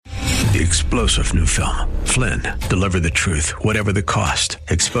the explosive new film, Flynn, Deliver the Truth, Whatever the Cost,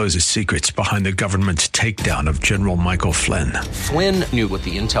 exposes secrets behind the government's takedown of General Michael Flynn. Flynn knew what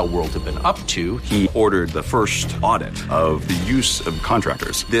the intel world had been up to. He ordered the first audit of the use of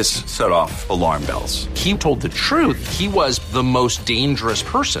contractors. This set off alarm bells. He told the truth. He was the most dangerous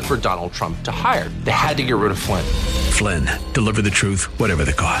person for Donald Trump to hire. They had to get rid of Flynn. Flynn, Deliver the Truth, Whatever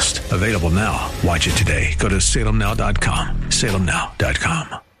the Cost. Available now. Watch it today. Go to salemnow.com.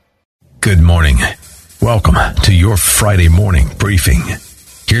 salemnow.com. Good morning. Welcome to your Friday morning briefing.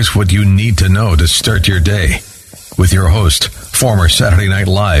 Here's what you need to know to start your day. With your host, former Saturday Night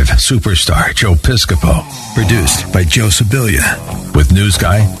Live superstar Joe Piscopo. Produced by Joe Sibilia. With news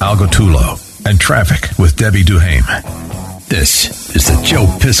guy Al Gottulo. And traffic with Debbie Duhame. This is the Joe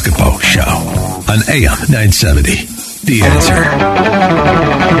Piscopo Show on AM 970. The Answer.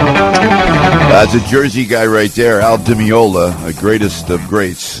 That's a Jersey guy right there, Al Di Meola, a greatest of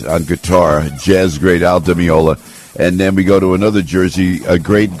greats on guitar, jazz great Al Di Meola. And then we go to another Jersey, a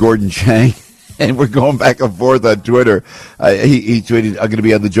great Gordon Chang. And we're going back and forth on Twitter. He tweeted, I'm going to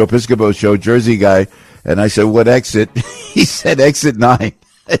be on the Joe Piscopo Show, Jersey guy. And I said, what exit? He said, exit 9.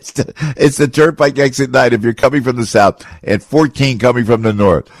 It's the Turnpike exit 9 if you're coming from the south, and 14 coming from the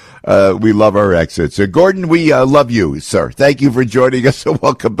north. We love our exits. So, Gordon, we love you, sir. Thank you for joining us, and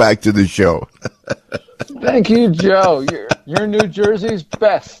welcome back to the show. Thank you, Joe. You're New Jersey's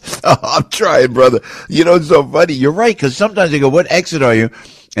best. Oh, I'm trying, brother. You know, it's so funny. You're right, because sometimes they go, what exit are you?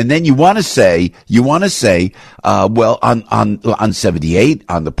 And then you want to say, well, on 78,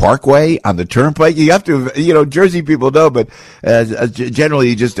 on the Parkway, on the Turnpike, you have to, Jersey people know, but,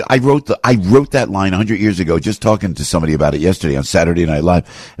 generally I wrote that line 100 years ago, just talking to somebody about it yesterday on Saturday Night Live.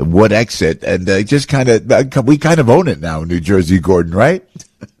 What exit? And, we kind of own it now in New Jersey, Gordon, right?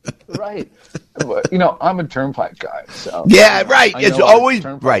 Right. I'm a Turnpike guy, so. Yeah, right. It's always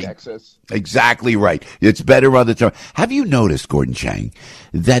right. Exits. Exactly right. It's better on the Turnpike. Have you noticed, Gordon Chang,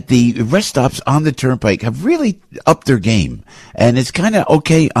 that the rest stops on the Turnpike have really upped their game, and it's kind of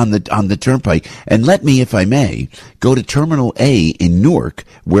okay on the Turnpike? And let me, if I may, go to Terminal A in Newark,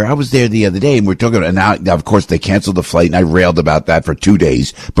 where I was there the other day, and we're talking about now. Of course, they canceled the flight, and I railed about that for 2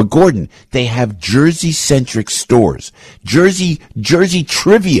 days. But Gordon, they have Jersey-centric stores, Jersey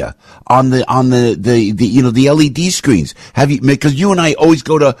trivia on the the LED screens. Because you and I always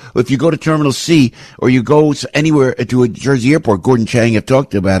if you go to Terminal C or you go anywhere to a Jersey airport, Gordon Chang have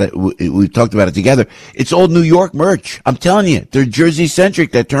talked about it. We've talked about it together. It's old New York merch. I'm telling you, they're Jersey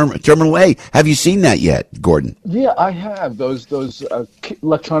centric. That Terminal A. Have you seen that yet, Gordon? Yeah, I have those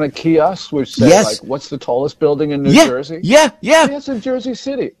electronic kiosks which say yes. like, what's the tallest building in New Jersey? Yeah. It's in Jersey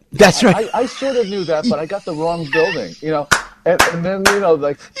City. That's right. I sort of knew that, but I got the wrong building. And then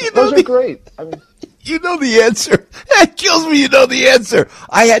those are great. I mean. You know the answer. That kills me. You know the answer.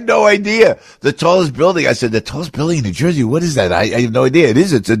 I had no idea. The tallest building. I said, the tallest building in New Jersey. What is that? I have no idea. It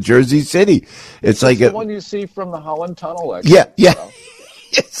is. It's in Jersey City. It's like the one you see from the Holland Tunnel. Actually. Yeah.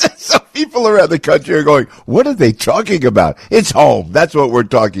 Some people around the country are going, what are they talking about? It's home. That's what we're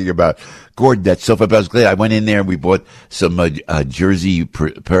talking about. Gordon, that's so fantastic. I went in there and we bought some Jersey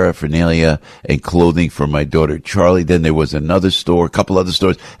paraphernalia and clothing for my daughter Charlie. Then there was another store, a couple other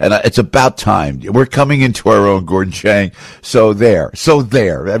stores, and it's about time. We're coming into our own, Gordon Chang. So there.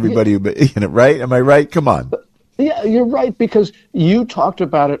 Everybody, right? Am I right? Come on. Yeah, you're right, because you talked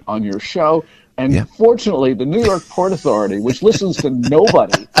about it on your show. And fortunately, the New York Port Authority, which listens to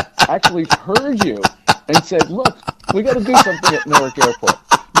nobody, actually heard you and said, look, we got to do something at Newark Airport.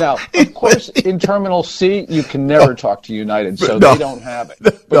 Now, of course, in Terminal C, you can never talk to United, so they don't have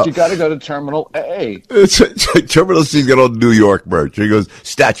it. But you got to go to Terminal A. Terminal C's got all New York merch. He goes,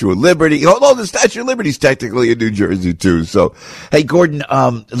 Statue of Liberty. Although the Statue of Liberty is technically in New Jersey, too. So, hey, Gordon,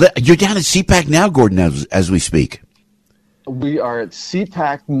 you're down at CPAC now, Gordon, as we speak. We are at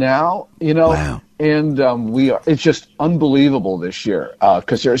CPAC now, wow. And it's just unbelievable this year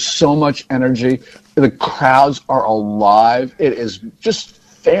because there's so much energy. The crowds are alive. It is just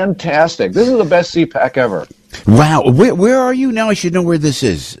fantastic. This is the best CPAC ever. Wow. Where are you now? I should know where this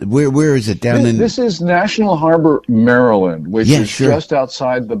is. Where is it down in? This is National Harbor, Maryland, which is just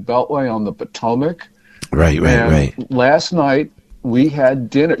outside the Beltway on the Potomac. Right. Last night, we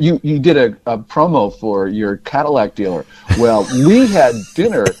had dinner. You did a promo for your Cadillac dealer. Well, we had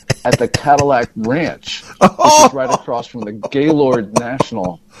dinner at the Cadillac Ranch, which is right across from the Gaylord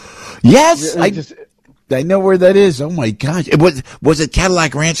National. Yes, I know where that is. Oh my gosh! Was it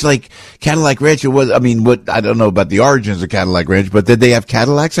Cadillac Ranch? Like Cadillac Ranch? It was. I mean, I don't know about the origins of Cadillac Ranch, but did they have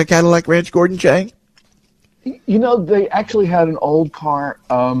Cadillacs at Cadillac Ranch, Gordon Chang? You know, they actually had an old car,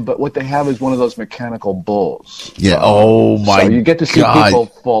 but what they have is one of those mechanical bulls. Yeah. Oh my! So you get to see God. people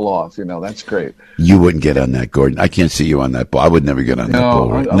fall off. You know, that's great. You wouldn't get on that, Gordon. I can't see you on that bull. I would never get on that bull.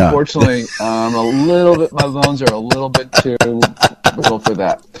 Right? Unfortunately, a little bit. My bones are a little bit too little for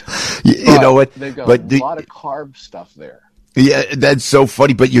that. You know what? They've got a lot of carb stuff there. Yeah, that's so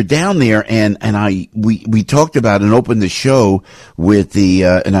funny. But you're down there, and we talked about and opened the show with the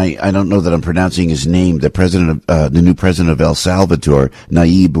and I don't know that I'm pronouncing his name, the new president of El Salvador,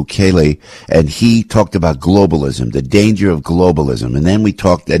 Nayib Bukele, and he talked about globalism, the danger of globalism, and then we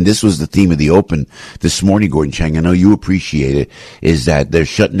talked, and this was the theme of the Open this morning, Gordon Chang. I know you appreciate it. Is that they're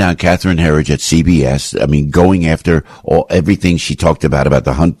shutting down Catherine Herridge at CBS? I mean, going after everything she talked about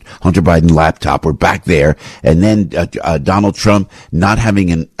the Hunter Biden laptop. We're back there, and then Donald Trump not having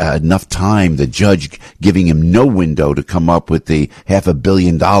enough time, the judge giving him no window to come up with the $500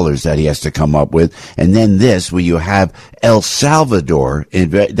 million that he has to come up with. And then this, where you have El Salvador,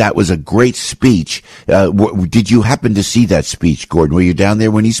 that was a great speech. Did you happen to see that speech, Gordon? Were you down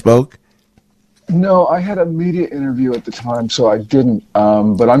there when he spoke? No, I had a media interview at the time, so I didn't.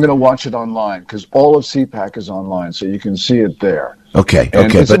 But I'm going to watch it online because all of CPAC is online, so you can see it there. Okay.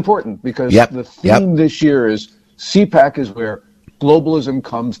 And it's important because the theme this year is CPAC is where globalism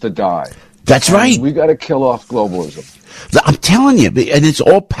comes to die. That's right. We got to kill off globalism. I'm telling you, and it's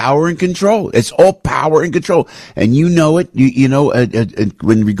all power and control. It's all power and control, and you know it. You know,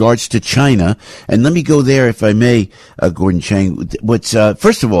 in regards to China, and let me go there if I may, Gordon Chang. What's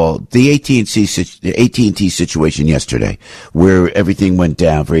first of all, the AT&T situation yesterday, where everything went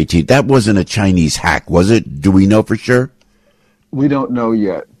down for AT&T. That wasn't a Chinese hack, was it? Do we know for sure? We don't know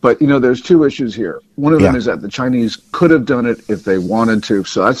yet, but there's two issues here. One of them is that the Chinese could have done it if they wanted to.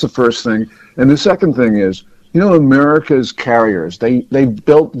 So that's the first thing. And the second thing is, America's carriers, they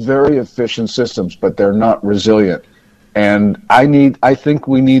built very efficient systems, but they're not resilient. And I think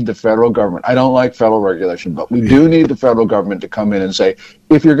we need the federal government. I don't like federal regulation, but we do need the federal government to come in and say,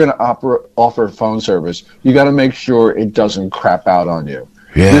 if you're going to offer phone service, you got to make sure it doesn't crap out on you.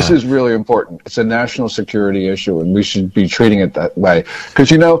 Yeah. This is really important. It's a national security issue, and we should be treating it that way. Because,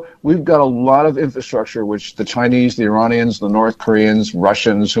 we've got a lot of infrastructure, which the Chinese, the Iranians, the North Koreans,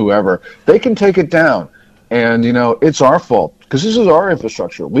 Russians, whoever, they can take it down. And, it's our fault, because this is our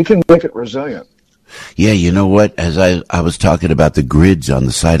infrastructure. We can make it resilient. Yeah, you know what? As I was talking about the grids on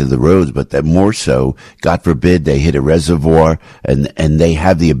the side of the roads, but that more so, God forbid, they hit a reservoir and they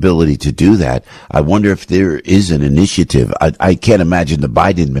have the ability to do that. I wonder if there is an initiative. I can't imagine the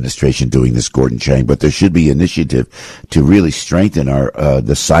Biden administration doing this, Gordon Chang, but there should be initiative to really strengthen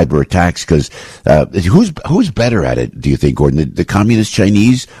the cyber attacks. Because who's better at it? Do you think, Gordon, the communist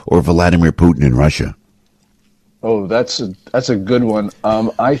Chinese or Vladimir Putin in Russia? Oh, that's a good one.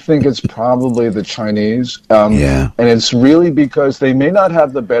 I think it's probably the Chinese. And it's really because they may not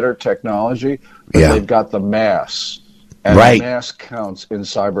have the better technology, but they've got the mass. And the mass counts in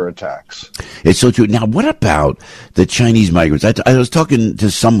cyber attacks. It's so true. Now, what about the Chinese migrants? I was talking to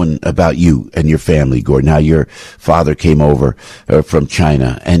someone about you and your family, Gordon. Now, your father came over from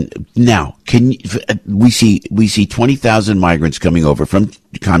China, and now we see 20,000 migrants coming over from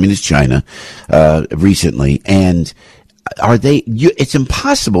communist China recently, and are they? It's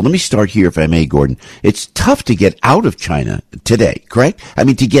impossible. Let me start here, if I may, Gordon. It's tough to get out of China today, correct? I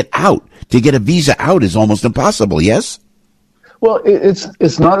mean, to get a visa out is almost impossible. Yes. Well,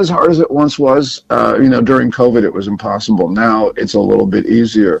 it's not as hard as it once was. During COVID, it was impossible. Now it's a little bit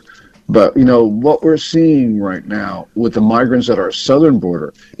easier. But, what we're seeing right now with the migrants at our southern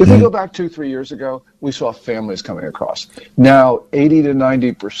border, if we go back 2-3 years ago, we saw families coming across. Now, 80 to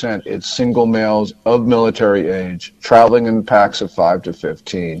 90%, it's single males of military age, traveling in packs of 5 to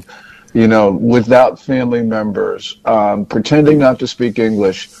 15, without family members, pretending not to speak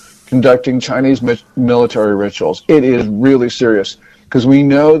English, conducting Chinese military rituals. It is really serious because we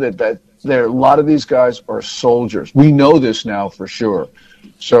know that a lot of these guys are soldiers. We know this now for sure.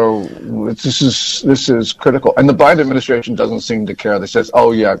 So this is critical. And the Biden administration doesn't seem to care. They says,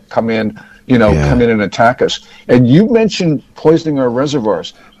 "Oh yeah, come in and attack us." And you mentioned poisoning our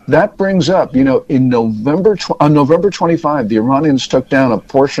reservoirs. That brings up, on November 25, the Iranians took down a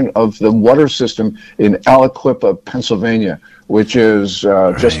portion of the water system in Aliquippa, Pennsylvania, which is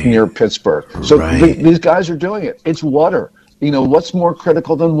just near Pittsburgh. So these guys are doing it. It's water. What's more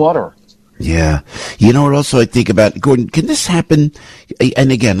critical than water? Yeah. You know what also I think about, Gordon, can this happen?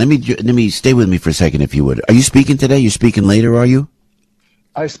 And again, let me stay with me for a second, if you would. Are you speaking today? You're speaking later, are you?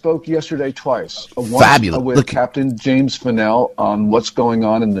 I spoke yesterday twice. Fabulous. With Captain James Fennell on what's going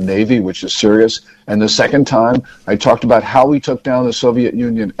on in the Navy, which is serious. And the second time, I talked about how we took down the Soviet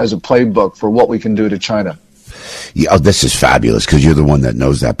Union as a playbook for what we can do to China. Yeah, oh, this is fabulous because you're the one that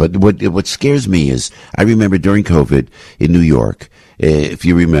knows that. But what scares me is I remember during COVID in New York, if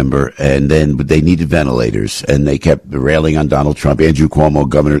you remember, and then they needed ventilators, and they kept railing on Donald Trump, Andrew Cuomo,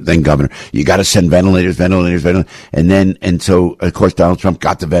 governor. You got to send ventilators, and so of course Donald Trump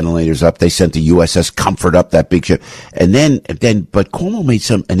got the ventilators up. They sent the USS Comfort up, that big ship, but Cuomo made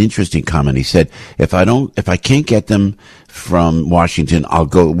an interesting comment. He said, if I can't get them from Washington, I'll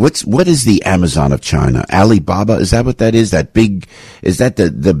go. What is the Amazon of China? Alibaba, is that what that is? Is that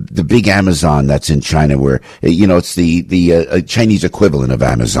the big Amazon that's in China, where it's the Chinese equivalent of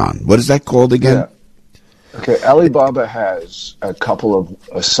Amazon? What is that called again? Yeah. Okay, Alibaba has a couple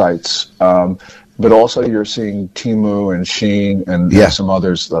of sites, but also you're seeing Temu and Shein and some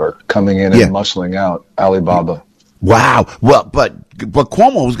others that are coming in and muscling out Alibaba. Wow. Well, but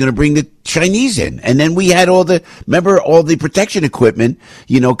Cuomo was going to bring the Chinese in. And then we had all the protection equipment,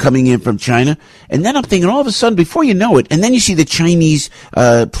 coming in from China. And then I'm thinking all of a sudden, before you know it, and then you see the Chinese,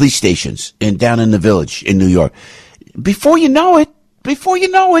 police stations down in the Village in New York. Before you know it,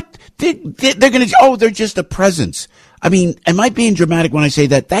 they're going to, they're just a presence. I mean, am I being dramatic when I say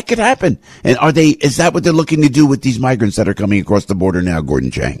that? That could happen. And is that what they're looking to do with these migrants that are coming across the border now,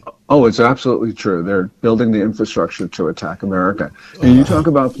 Gordon Chang? Oh, it's absolutely true. They're building the infrastructure to attack America. And you talk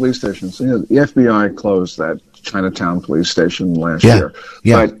about police stations. The FBI closed that Chinatown police station last year.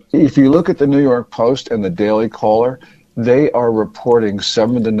 Yeah. But if you look at the New York Post and the Daily Caller, they are reporting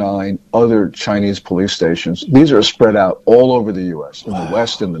 7 to 9 other Chinese police stations. These are spread out all over the U.S., in the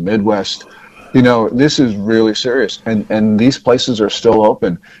West, in the Midwest. This is really serious, and these places are still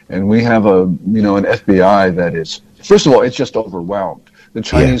open, and we have an FBI that is, first of all, it's just overwhelmed. The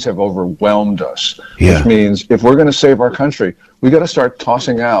Chinese have overwhelmed us, which means if we're going to save our country, we got to start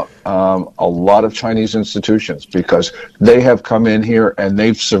tossing out a lot of Chinese institutions, because they have come in here and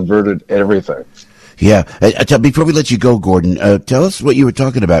they've subverted everything. Yeah. Before we let you go, Gordon, tell us what you were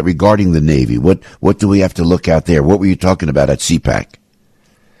talking about regarding the Navy. What do we have to look out there? What were you talking about at CPAC?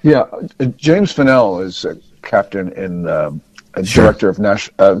 Yeah, James Fennell is a captain in director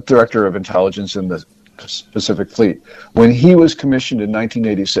of intelligence in the Pacific Fleet. When he was commissioned in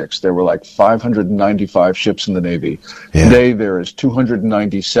 1986, there were like 595 ships in the Navy. Yeah. Today there is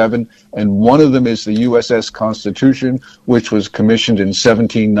 297, and one of them is the USS Constitution, which was commissioned in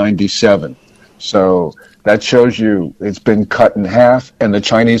 1797. So that shows you it's been cut in half, and the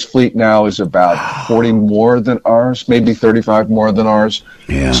Chinese fleet now is about 40 more than ours, maybe 35 more than ours.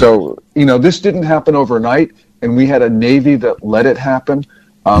 Yeah. So, this didn't happen overnight, and we had a Navy that let it happen.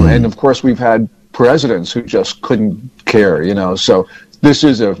 And, of course, we've had presidents who just couldn't care, So this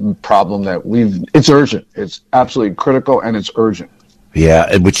is a problem that it's urgent. It's absolutely critical, and it's urgent.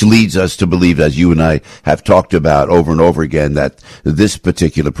 Yeah, which leads us to believe, as you and I have talked about over and over again, that this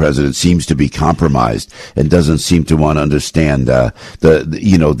particular president seems to be compromised and doesn't seem to want to understand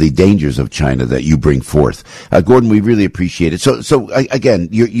the dangers of China that you bring forth. Gordon, we really appreciate it. So again,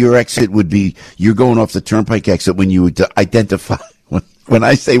 your exit would be, you're going off the turnpike exit when you would identify. When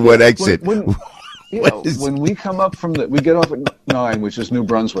I say what exit. When we come up we get off at 9, which is New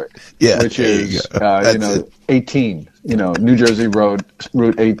Brunswick, which is 18, New Jersey Route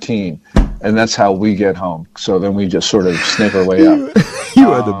 18, and that's how we get home. So then we just sort of snake our way out.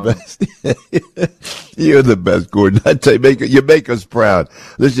 You are the best. You're the best, Gordon. I tell you make us proud.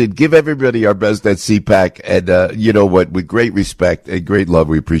 Listen, give everybody our best at CPAC, and you know what? With great respect and great love,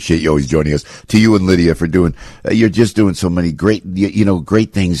 we appreciate you always joining us. To you and Lydia for doing. You're just doing so many great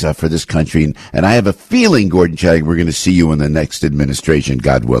things for this country, and I have a feeling, Gordon Chang, we're going to see you in the next administration,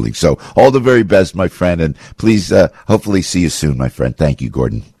 God willing. So all the very best, my friend, and please, hopefully, see you soon, my friend. Thank you,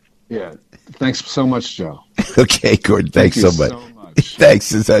 Gordon. Yeah. Thanks so much, Joe. Okay, Gordon. Thanks so much.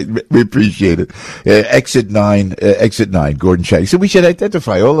 Thanks. We appreciate it. Exit 9, Gordon Chang. So we should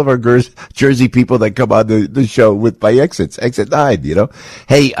identify all of our Jersey people that come on the show by exits. Exit 9,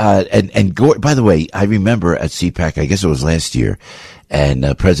 Hey, and by the way, I remember at CPAC, I guess it was last year,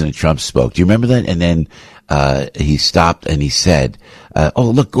 and President Trump spoke. Do you remember that? And then he stopped and he said, "Oh,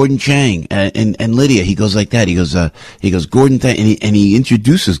 look, Gordon Chang and Lydia." He goes like that. He goes, Gordon, and he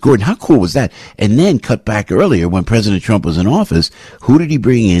introduces Gordon. How cool was that? And then cut back earlier when President Trump was in office. Who did he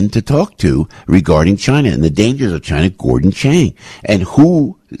bring in to talk to regarding China and the dangers of China? Gordon Chang. And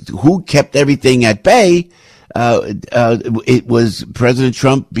who kept everything at bay? It was President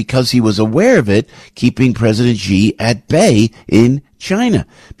Trump, because he was aware of it, keeping President Xi at bay in China,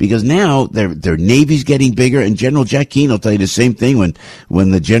 because now their Navy's getting bigger, and General Jack Keane will tell you the same thing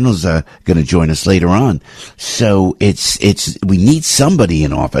when the general's going to join us later on. So we need somebody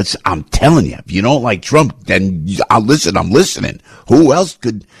in office. I'm telling you, if you don't like Trump, then I'll listen. I'm listening. Who else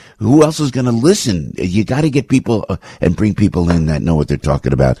is going to listen? You got to get people and bring people in that know what they're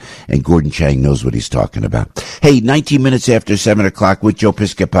talking about. And Gordon Chang knows what he's talking about. Hey, 19 minutes after 7 o'clock with Joe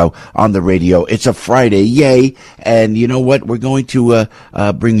Piscopo on the radio. It's a Friday. Yay. And you know what? We're going to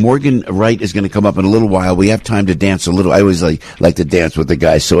bring Morgan Wright is going to come up in a little while. We have time to dance a little. I always like to dance with the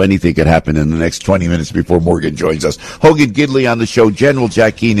guys, so anything could happen in the next 20 minutes before Morgan joins us. Hogan Gidley on the show. General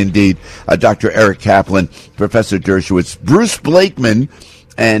Jack Keane, indeed. Dr. Eric Kaplan, Professor Dershowitz, Bruce Blakeman,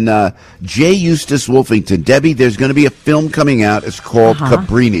 and J. Eustace Wolfington. Debbie, there's going to be a film coming out. It's called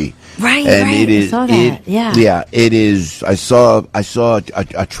Cabrini. Right, and right. It is, I saw that. yeah, it is. I saw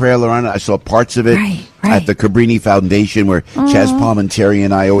a trailer on it. I saw parts of it at the Cabrini Foundation, where Chaz Palminteri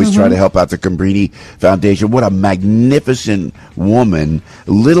and I always try to help out the Cabrini Foundation. What a magnificent woman,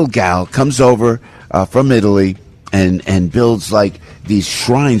 little gal, comes over from Italy and builds like these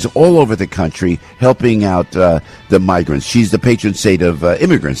shrines all over the country, helping out the migrants. She's the patron saint of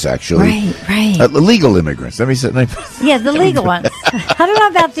immigrants, actually. Right. Legal immigrants. Let me say. Yeah, the legal ones. I don't know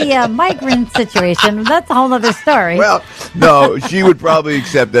about the migrant situation. That's a whole other story. Well, no, she would probably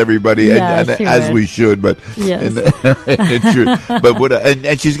accept everybody, as we should. But yes.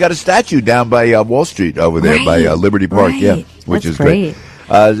 and she's got a statue down by Wall Street over there by Liberty Park. Right. Yeah, which That's is great.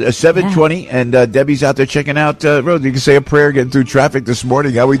 7:20, and Debbie's out there checking out road. You can say a prayer getting through traffic this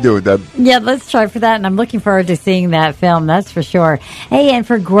morning. How we doing, Deb? Yeah, let's try for that, and I'm looking forward to seeing that film, that's for sure. Hey, and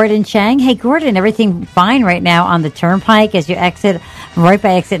for Gordon Chang. Hey, Gordon, everything fine right now on the Turnpike as you exit right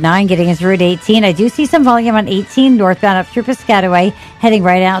by exit 9, getting into Route 18. I do see some volume on 18 northbound up through Piscataway, heading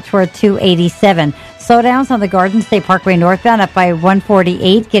right out toward 287. Slowdowns on the Garden State Parkway northbound up by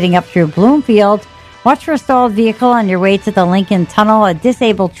 148, getting up through Bloomfield. Watch for a stalled vehicle on your way to the Lincoln Tunnel, a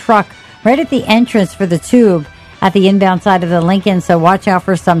disabled truck right at the entrance for the tube at the inbound side of the Lincoln, so watch out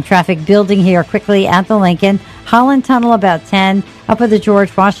for some traffic building here quickly at the Lincoln. Holland Tunnel about 10. Up at the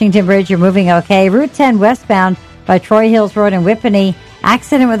George Washington Bridge, you're moving okay. Route 10 westbound by Troy Hills Road in Whippany.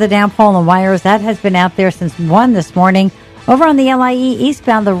 Accident with a down pole and wires. That has been out there since 1 this morning. Over on the LIE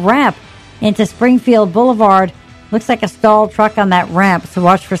eastbound, the ramp into Springfield Boulevard. Looks like a stalled truck on that ramp, so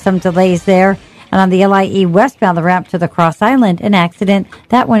watch for some delays there. And on the LIE westbound, the ramp to the Cross Island, an accident.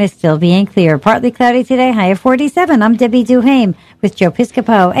 That one is still being cleared. Partly cloudy today, high of 47. I'm Debbie Duhame with Joe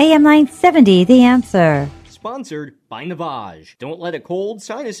Piscopo, AM 970, The Answer. Sponsored by Navage. Don't let a cold,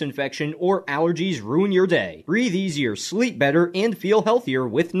 sinus infection, or allergies ruin your day. Breathe easier, sleep better, and feel healthier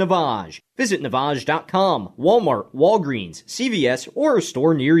with Navage. Visit Navage.com, Walmart, Walgreens, CVS, or a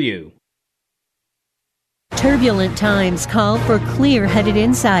store near you. Turbulent times call for clear-headed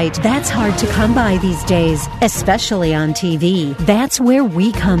insight. That's hard to come by these days, especially on TV. That's where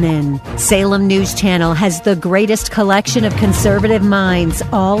we come in. Salem News Channel has the greatest collection of conservative minds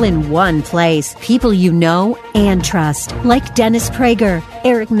all in one place. People you know and trust, like Dennis Prager,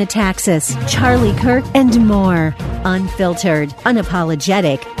 Eric Metaxas, Charlie Kirk, and more. Unfiltered,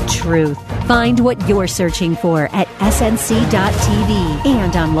 unapologetic truth. Find what you're searching for at snc.tv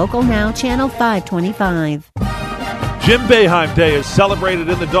and on Local Now, Channel 525. Jim Boeheim Day is celebrated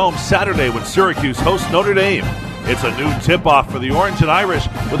in the Dome Saturday when Syracuse hosts Notre Dame. It's a new tip-off for the Orange and Irish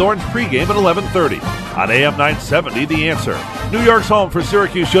with Orange pregame at 11:30 on AM 970, The Answer. New York's home for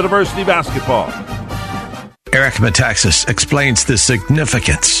Syracuse University basketball. Eric Metaxas explains the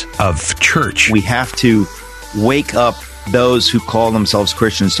significance of church. We have to wake up those who call themselves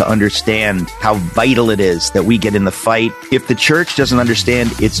Christians to understand how vital it is that we get in the fight. If the church doesn't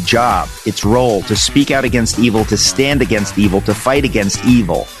understand its job, its role to speak out against evil, to stand against evil, to fight against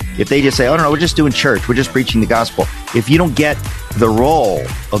evil, if they just say, oh no, we're just doing church, we're just preaching the gospel. If you don't get the role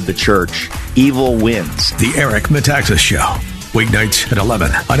of the church, evil wins. The Eric Metaxas Show, weeknights at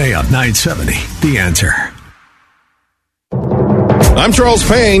 11 on AM 970, The Answer. I'm Charles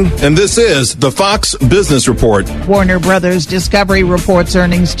Payne, and this is the Fox Business Report. Warner Brothers Discovery reports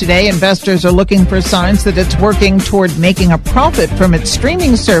earnings today. Investors are looking for signs that it's working toward making a profit from its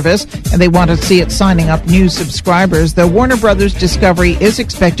streaming service, and they want to see it signing up new subscribers, though Warner Brothers Discovery is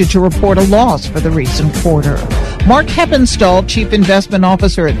expected to report a loss for the recent quarter. Mark Heppenstall, Chief Investment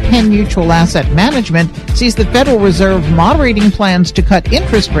Officer at Penn Mutual Asset Management, sees the Federal Reserve moderating plans to cut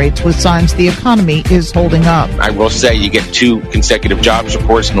interest rates with signs the economy is holding up. I will say you get 2 consecutive jobs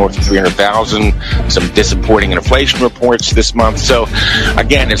reports north of 300,000, some disappointing inflation reports this month. So,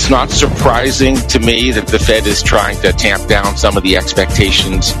 again, it's not surprising to me that the Fed is trying to tamp down some of the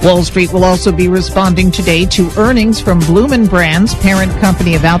expectations. Wall Street will also be responding today to earnings from Bloomin' Brands, parent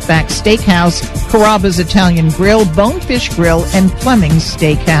company of Outback Steakhouse, Carrabba's Italian Grill, Bonefish Grill, and Fleming's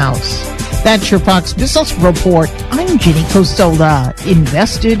Steakhouse. That's your Fox Business Report. I'm Ginny Cosola,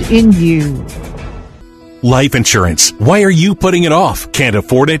 invested in you. Life insurance. Why are you putting it off? Can't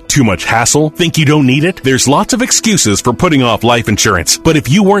afford it? Too much hassle? Think you don't need it? There's lots of excuses for putting off life insurance. But if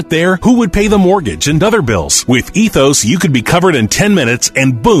you weren't there, who would pay the mortgage and other bills? With Ethos, you could be covered in 10 minutes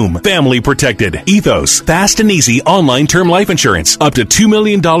and boom, family protected. Ethos, fast and easy online term life insurance. Up to $2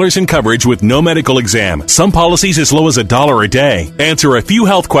 million in coverage with no medical exam. Some policies as low as $1 a day. Answer a few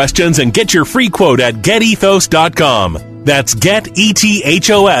health questions and get your free quote at getethos.com. That's getethos.com.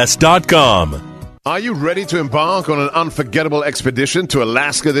 Are you ready to embark on an unforgettable expedition to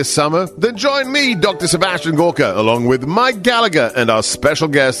Alaska this summer? Then join me, Dr. Sebastian Gorka, along with Mike Gallagher and our special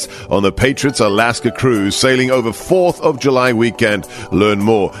guests on the Patriots Alaska Cruise, sailing over 4th of July weekend. Learn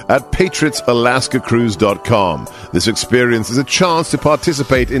more at patriotsalaskacruise.com. This experience is a chance to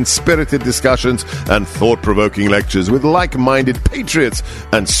participate in spirited discussions and thought-provoking lectures with like-minded patriots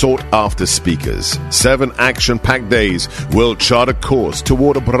and sought-after speakers. 7 action-packed days will chart a course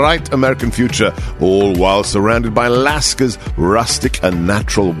toward a bright American future, all while surrounded by Alaska's rustic and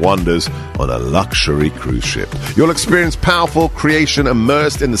natural wonders on a luxury cruise ship. You'll experience powerful creation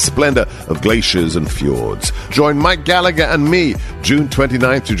immersed in the splendor of glaciers and fjords. Join Mike Gallagher and me June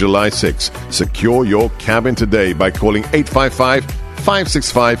 29th to July 6th. Secure your cabin today by calling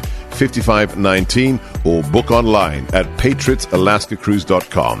 855-565-5519 or book online at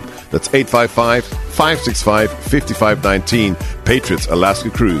patriotsalaskacruise.com. That's 855-565-5519,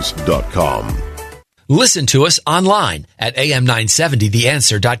 patriotsalaskacruise.com. Listen to us online at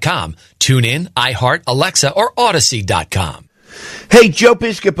am970theanswer.com. Tune in, iHeart, Alexa, or Odyssey.com. Hey, Joe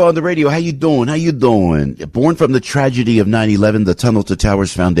Piscopo on the radio. How you doing? Born from the tragedy of 9/11, the Tunnel to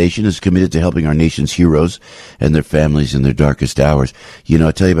Towers Foundation is committed to helping our nation's heroes and their families in their darkest hours. You know,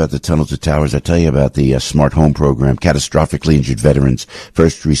 I tell you about the Tunnel to Towers. I tell you about the Smart Home Program. Catastrophically injured veterans,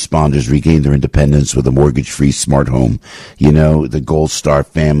 first responders regain their independence with a mortgage-free smart home. You know, the Gold Star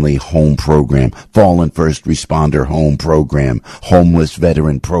Family Home Program, Fallen First Responder Home Program, Homeless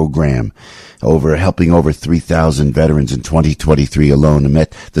Veteran Program. Helping over 3,000 veterans in 2023 alone. I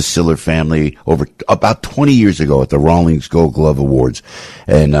met the Siller family about 20 years ago at the Rawlings Gold Glove Awards.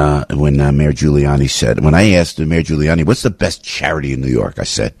 And when Mayor Giuliani said, when I asked Mayor Giuliani, what's the best charity in New York? I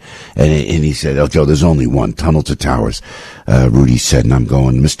said, and he said, oh, Joe, there's only one, Tunnel to Towers. Rudy said, and I'm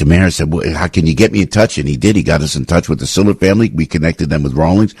going, Mr. Mayor said, well, how can you get me in touch? And he did. He got us in touch with the Siller family. We connected them with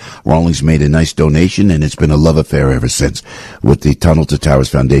Rawlings. Rawlings made a nice donation, and it's been a love affair ever since with the Tunnel to Towers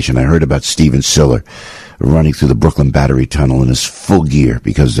Foundation. I heard about Steven Siller running through the Brooklyn Battery Tunnel in his full gear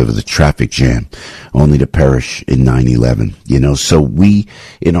because of the traffic jam, only to perish in 9/11. You know, so we,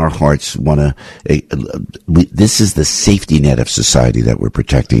 in our hearts, want to, this is the safety net of society that we're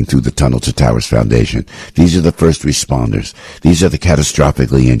protecting through the Tunnel to Towers Foundation. These are the first responders. These are the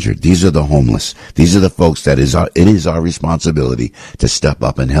catastrophically injured. These are the homeless. These are the folks that it is our responsibility to step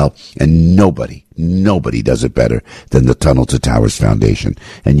up and help. And nobody does it better than the Tunnel to Towers Foundation.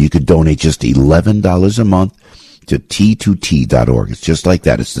 And you could donate just $11 a month to T2T.org. It's just like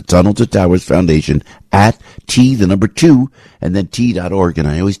that. It's the Tunnel to Towers Foundation at T, the number 2, and then T.org. And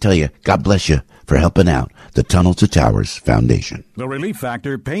I always tell you, God bless you for helping out the Tunnel to Towers Foundation. The Relief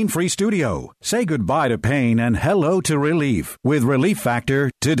Factor Pain-Free Studio. Say goodbye to pain and hello to relief with Relief Factor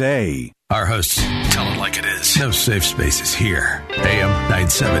today. Our hosts tell it like it is. No safe spaces here. AM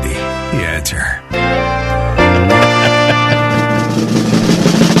 970, The Answer.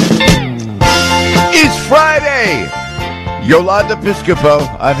 It's Friday. Yolanda Piscopo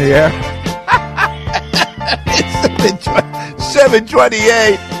on the air. It's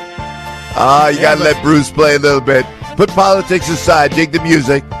 7:28. You got to let Bruce play a little bit. Put politics aside. Dig the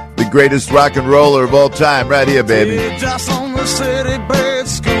music. The greatest rock and roller of all time right here, baby.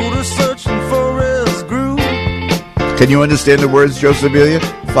 Can you understand the words, Joseph Amelia?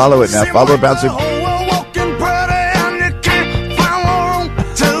 Follow it now. Follow it bouncing.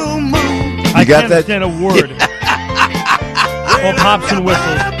 I can't understand a word. All pops and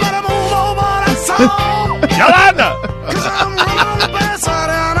whistles. Yolanda!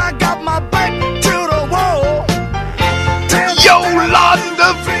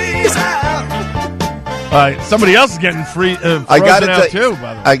 Somebody else is getting free. I got out too.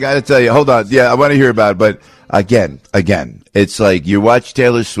 By the way, I got to tell you. Hold on. Yeah, I want to hear about it. But again, it's like you watch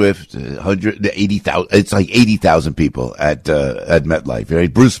Taylor Swift, 180,000. It's like 80,000 people at MetLife.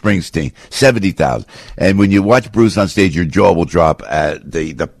 Right? Bruce Springsteen, 70,000. And when you watch Bruce on stage, your jaw will drop at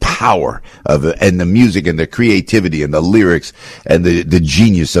the power of it, and the music and the creativity and the lyrics and the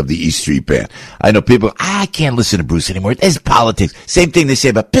genius of the E Street Band. I know people. I can't listen to Bruce anymore. It's politics. Same thing they say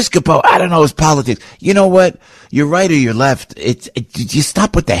about Piscopo. I don't know. It's politics. You know what? You're right or you're left. You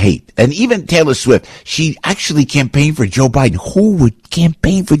stop with the hate. And even Taylor Swift, she actually campaigned for Joe Biden. Who would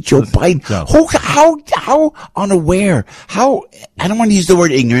campaign for Joe Biden? How unaware? I don't want to use the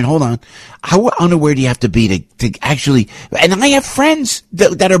word ignorant. Hold on. How unaware do you have to be to actually? And I have friends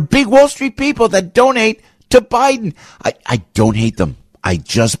that are big Wall Street people that donate to Biden. I don't hate them. I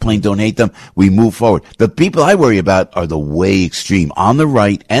just plain don't hate them. We move forward. The people I worry about are the way extreme on the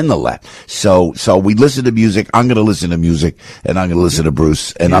right and the left. So we listen to music. I'm going to listen to music, and I'm going to listen to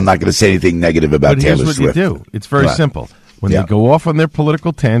Bruce, and I'm not going to say anything negative about Taylor Swift. But here's what you do. It's very simple. When they go off on their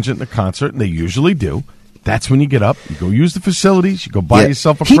political tangent in a concert, and they usually do, that's when you get up, you go use the facilities, you go buy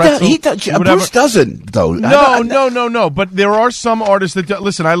yourself a pretzel. Bruce doesn't, though. No. But there are some artists that do.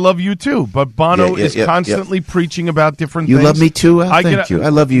 Listen, I love you too, but Bono is constantly preaching about different things. You love me too? Thank you. I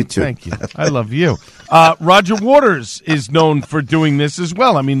love you too. Thank you. I love you. Roger Waters is known for doing this as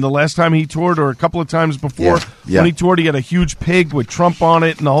well. I mean, the last time he toured, or a couple of times before, when he toured, he had a huge pig with Trump on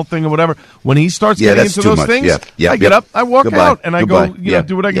it and the whole thing or whatever. When he starts getting into those things, I get up, I walk out, and I go,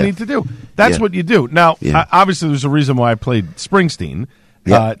 do what I need to do. That's what you do. Now, obviously, there's a reason why I played Springsteen.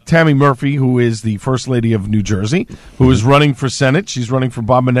 Tammy Murphy, who is the First Lady of New Jersey, who is running for Senate. She's running for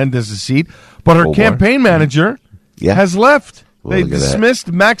Bob Menendez's seat. But her campaign manager has left. They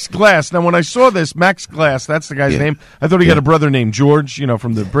dismissed Max Glass. Now, when I saw this, Max Glass, that's the guy's name. I thought he had a brother named George,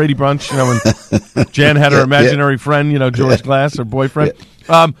 from the Brady Bunch, when Jan had her imaginary friend, George Glass, her boyfriend.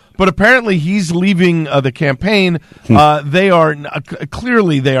 But apparently he's leaving the campaign. They are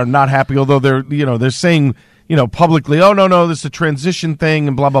clearly they are not happy, although they're saying publicly, oh, no, this is a transition thing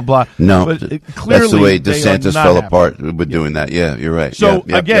and blah, blah, blah. No, but clearly that's the way DeSantis fell apart with doing that. Yeah, you're right. So,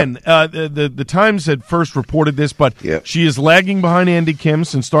 the Times had first reported this, but she is lagging behind Andy Kim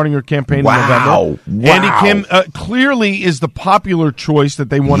since starting her campaign in November. Andy Kim clearly is the popular choice that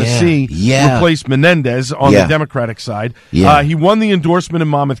they want to see replace Menendez on the Democratic side. He won the endorsement in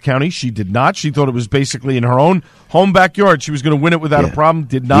Monmouth County. She did not. She thought it was basically in her own home backyard. She was going to win it without a problem.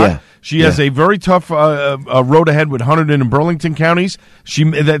 Did not. She has a very tough road ahead with Hunterdon and Burlington counties.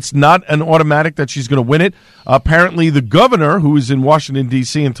 That's not an automatic that she's going to win it. Apparently, the governor, who is in Washington,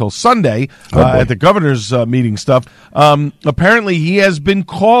 D.C. until Sunday at the governor's meeting stuff, apparently he has been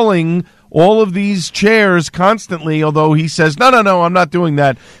calling all of these chairs constantly, although he says, no, I'm not doing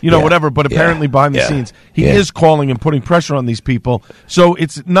that, whatever. But apparently behind the scenes, he is calling and putting pressure on these people. So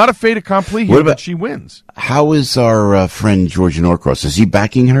it's not a fait accompli here, but she wins. How is our friend George Norcross? Is he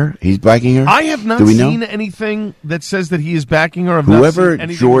backing her? He's backing her? I have not seen anything that says that he is backing her. Whoever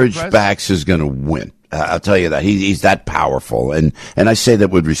George backs is going to win. I'll tell you that he's that powerful, and I say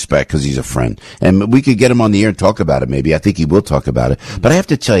that with respect because he's a friend, and we could get him on the air and talk about it. Maybe I think he will talk about it. But I have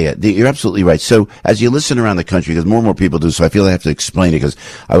to tell you, you're absolutely right. So as you listen around the country, because more and more people do, so I feel I have to explain it because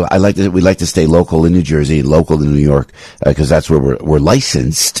we like to stay local in New Jersey and local in New York because that's where we're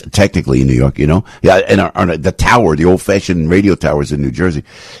licensed technically in New York. And the tower, the old-fashioned radio towers in New Jersey.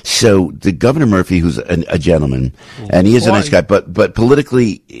 So the Governor Murphy, who's a gentleman, and he is a nice guy, but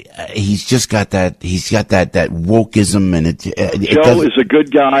politically, he's just got that. He's got that wokeism, and Joe is a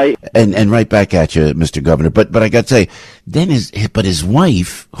good guy, and right back at you, Mr. Governor. But I got to say, then his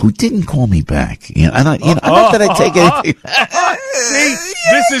wife, who didn't call me back, not that I take anything. See,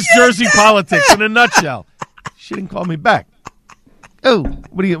 this is Jersey politics in a nutshell. She didn't call me back. Oh,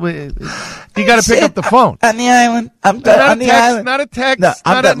 you got to pick up the phone. On the island. I'm on the island. Not a text.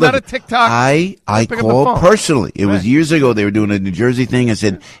 Not a TikTok. I called personally. It was years ago. They were doing a New Jersey thing. I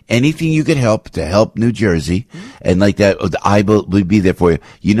said, anything you could help to help New Jersey. And like that, I will be there for you.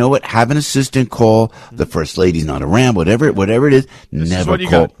 You know what? Have an assistant call. The First Lady's not around. Whatever it is. Never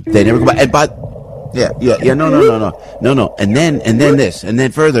call. They never call. And no. And then this, and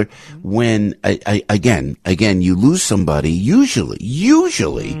then further, when again, you lose somebody, usually,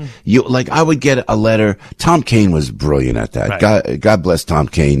 you like I would get a letter. Tom Kaine was brilliant at that. Right. God bless Tom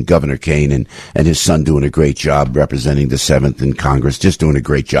Kaine, Governor Kaine, and his son doing a great job representing the 7th in Congress, just doing a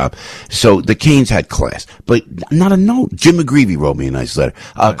great job. So the Kaines had class, but not a note. Jim McGreevey wrote me a nice letter.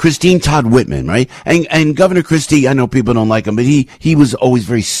 Christine Todd Whitman, right? And Governor Christie, I know people don't like him, but he was always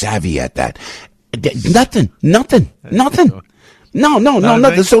very savvy at that. Nothing. No,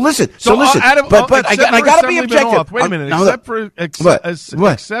 nothing. So listen. But I got to be objective. Auth, wait a minute.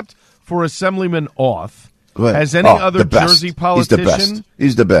 Except for Assemblyman Auth, has any other Jersey politician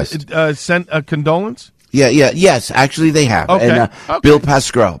He's the best. Sent a condolence? Yes. Actually, they have. Okay. And Bill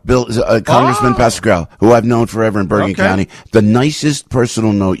Pascrell, Congressman Pascrell, who I've known forever in Bergen County, the nicest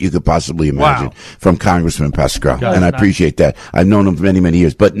personal note you could possibly imagine from Congressman Pascrell, and I appreciate that. I've known him for many, many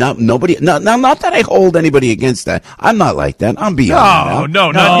years. But not that I hold anybody against that. I'm not like that. I'm beyond.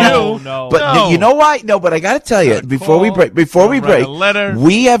 No, not you. But you know why? No, but I got to tell you, before we break,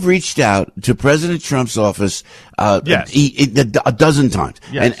 we have reached out to President Trump's office. A dozen times.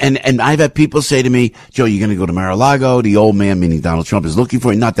 Yes. And I've had people say to me, Joe, you're going to go to Mar-a-Lago. The old man, meaning Donald Trump, is looking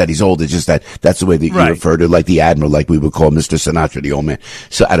for you. Not that he's old. It's just that's the way that you refer to, like the Admiral, like we would call Mr. Sinatra, the old man.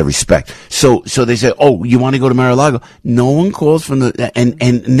 So out of respect. So they say, oh, you want to go to Mar-a-Lago? No one calls from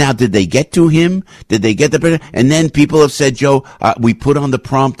and now did they get to him? Did they get the president? And then people have said, Joe, we put on the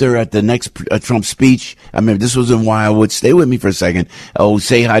prompter at the next Trump speech. I mean, this was in Wildwood. Stay with me for a second. Oh,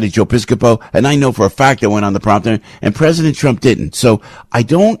 say hi to Joe Piscopo. And I know for a fact that went on the prompter. And President Trump didn't. So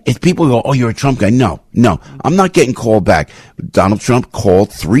if people go, oh, you're a Trump guy. No, I'm not getting called back. Donald Trump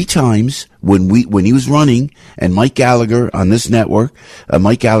called 3 times when he was running, and Mike Gallagher on this network,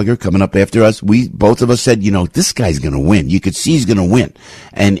 Mike Gallagher coming up after us, both of us said, this guy's going to win. You could see he's going to win.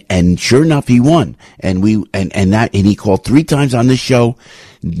 And sure enough, he won. And he called 3 times on this show,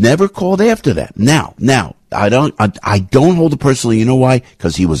 never called after that. Now, I don't hold it personally. You know why?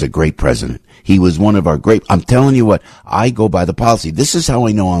 Because he was a great president. He was one of our great. I'm telling you what, I go by the policy. This is how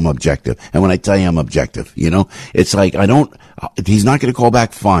I know I'm objective. And when I tell you I'm objective, it's like he's not going to call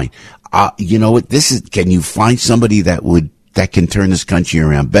back. Fine. You know what? Can you find somebody that can turn this country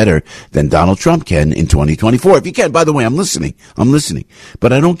around better than Donald Trump can in 2024? If you can, by the way, I'm listening.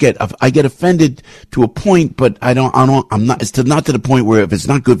 But I get offended to a point, but it's not to the point where if it's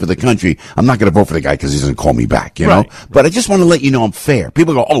not good for the country, I'm not going to vote for the guy because he doesn't call me back, know? But I just want to let you know I'm fair.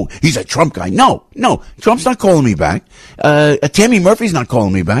 People go, oh, he's a Trump guy. No, Trump's not calling me back. Tammy Murphy's not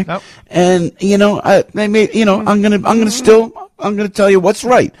calling me back. Nope. And, I'm going to tell you what's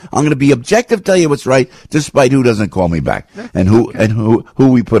right. I'm going to be objective, tell you what's right, despite who doesn't call me back and who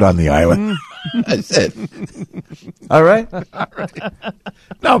we put on the island. That's it. All right.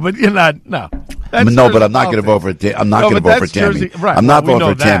 No, but you're not. No. But I'm not going to vote for. I'm not going to vote for Tammy. Right. I'm not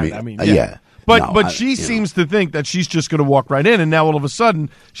voting for Tammy. I mean, yeah. But she seems to think that she's just going to walk right in, and now all of a sudden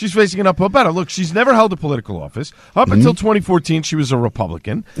she's facing an uphill battle. Look, she's never held a political office. Up until 2014, she was a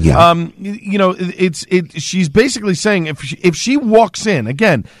Republican. Yeah. She's basically saying if she walks in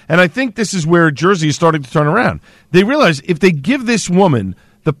again, and I think this is where Jersey is starting to turn around. They realize if they give this woman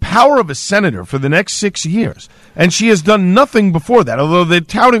the power of a senator for the next 6 years, and she has done nothing before that, although they're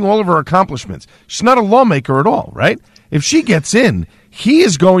touting all of her accomplishments. She's not a lawmaker at all, right? If she gets in, he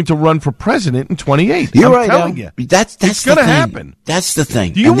is going to run for president in 2028. You're I'm telling you, that's going to happen. That's the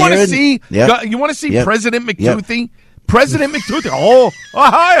thing. Do you want to see? Yep. You want to see President McToothy? Yep. President McToothy.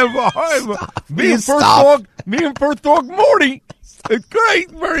 Hi. Me and First Dog Morty. It's great,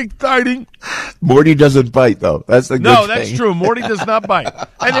 very exciting. Morty doesn't bite, though. That's the good thing. No, that's true. Morty does not bite,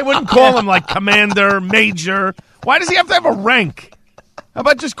 and they wouldn't call him like Commander, Major. Why does he have to have a rank? How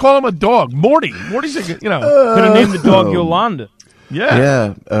about just call him a dog, Morty? Morty's a could have named the dog Yolanda.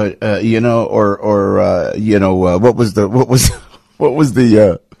 Yeah. What was the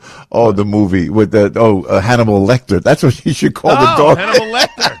the movie with Hannibal Lecter. That's what you should call the dog. Hannibal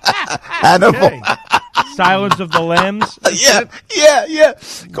Lecter. Hannibal. Okay. Silence of the Lambs. Yeah.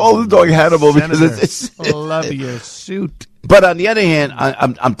 Call the dog Hannibal because it's love your suit. But on the other hand,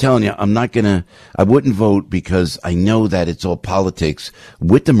 I'm telling you, I wouldn't vote because I know that it's all politics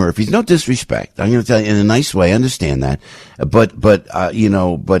with the Murphys. No disrespect. I'm going to tell you in a nice way. I understand that. But I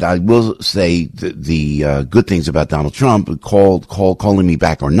will say the good things about Donald Trump, calling me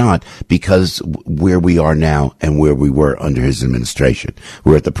back or not, because where we are now and where we were under his administration.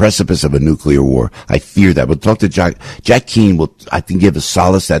 We're at the precipice of a nuclear war. I fear that. We'll talk to Jack Keane will, I think, give us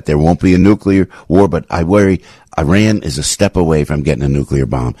solace that there won't be a nuclear war, but I worry Iran is a step away from getting a nuclear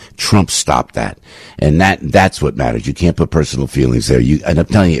bomb. Trump stopped that. And that's what matters. You can't put personal feelings there. And I'm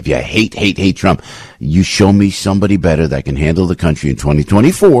telling you, if you hate Trump, you show me somebody better that can handle the country in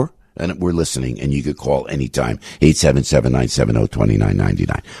 2024. And we're listening, and you could call anytime,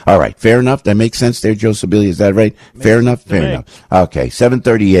 877-970-2999. All right, fair enough? That makes sense there, Joe Sibilia, is that right? Fair enough? Fair enough. Okay,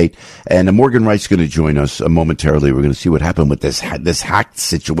 7:38, and Morgan Wright's going to join us momentarily. We're going to see what happened with this hacked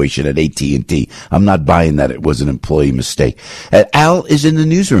situation at AT&T. I'm not buying that it was an employee mistake. Al is in the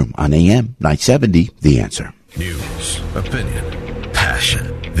newsroom on AM 970, The Answer. News, opinion,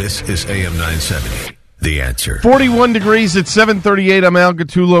 passion. This is AM 970, The Answer. 41 degrees at 7:38. I'm Al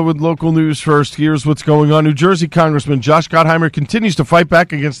Gattulo with local news first. Here's what's going on. New Jersey Congressman Josh Gottheimer continues to fight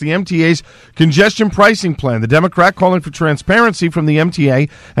back against the MTA's congestion pricing plan. The Democrat calling for transparency from the MTA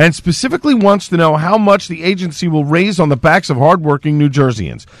and specifically wants to know how much the agency will raise on the backs of hardworking New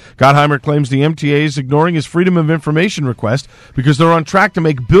Jerseyans. Gottheimer claims the MTA is ignoring his Freedom of Information request because they're on track to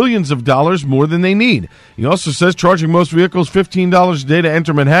make billions of dollars more than they need. He also says charging most vehicles $15 a day to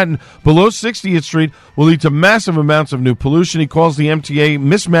enter Manhattan below 60th Street will lead to massive amounts of new pollution. He calls the MTA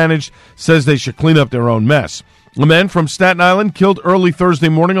mismanaged, says they should clean up their own mess. A man from Staten Island killed early Thursday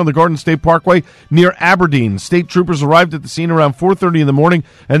morning on the Garden State Parkway near Aberdeen. State troopers arrived at the scene around 4:30 in the morning,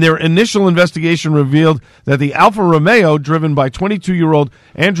 and their initial investigation revealed that the Alfa Romeo, driven by 22-year-old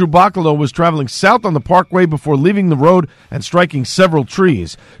Andrew Bacalo, was traveling south on the parkway before leaving the road and striking several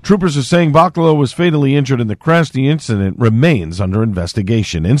trees. Troopers are saying Bacalo was fatally injured in the crash. The incident remains under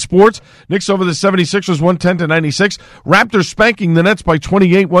investigation. In sports, Knicks over the 76ers 110-96. Raptors spanking the Nets by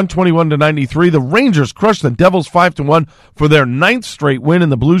 28, 121-93. The Rangers crushed the Devils 5-1 for their 9th straight win,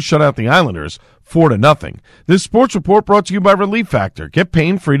 and the Blues shut out the Islanders 4-0. This sports report brought to you by Relief Factor. Get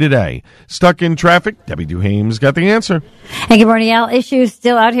pain-free today. Stuck in traffic? Debbie Duhame's got the answer. Hey, good morning, Al. Issues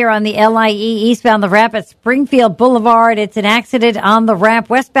still out here on the LIE eastbound the ramp at Springfield Boulevard. It's an accident on the ramp.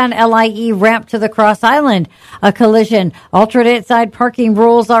 Westbound LIE ramp to the Cross Island. A collision. Alternate side parking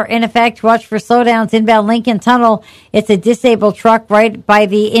rules are in effect. Watch for slowdowns inbound Lincoln Tunnel. It's a disabled truck right by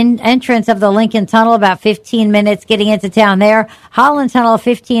the entrance of the Lincoln Tunnel. About 15 minutes getting into town there. Holland Tunnel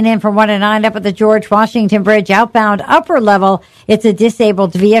 15 in from 1 to 9 up at the George Washington Bridge outbound upper level. It's a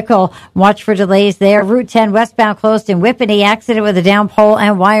disabled vehicle. Watch for delays there. Route 10 westbound closed in Whippany. Accident with a down pole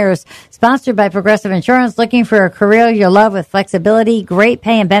and wires. Sponsored by Progressive Insurance. Looking for a career you love with flexibility, great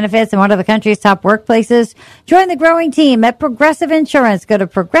pay and benefits, and one of the country's top workplaces? Join the growing team at Progressive Insurance. Go to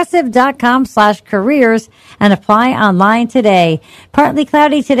progressive.com/careers and apply online today. Partly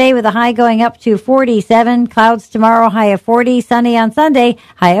cloudy today with a high going up to 47. Clouds tomorrow, high of 40. Sunny on Sunday,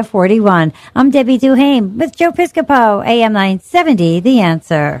 high of 41. I'm Debbie Duhame with Joe Piscopo, AM 970, The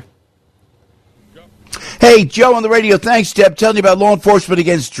Answer. Hey, Joe on the radio. Thanks, Deb. Telling you about Law Enforcement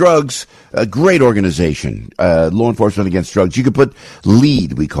Against Drugs. A great organization. Law Enforcement Against Drugs. You could put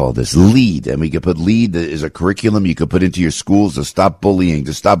LEAD, we call this, LEAD. And we could put LEAD as a curriculum you could put into your schools to stop bullying,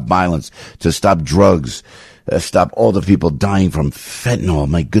 to stop violence, to stop drugs. Stop all the people dying from fentanyl.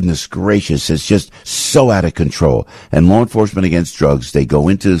 My goodness gracious, it's just so out of control. And Law Enforcement Against Drugs, they go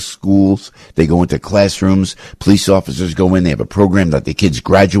into schools, they go into classrooms, police officers go in, they have a program that the kids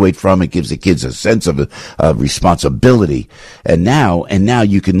graduate from. It gives the kids a sense of responsibility. And now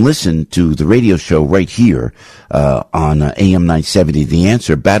you can listen to the radio show right here on AM 970, The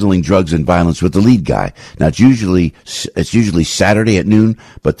Answer, Battling Drugs and Violence with the LEAD guy. Now it's usually Saturday at noon,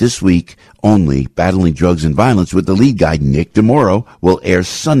 but this week only Battling Drugs and Violence with the LEAD guy, Nick DeMoro, will air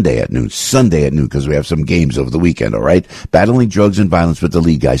Sunday at noon, because we have some games over the weekend, all right? Battling Drugs and Violence with the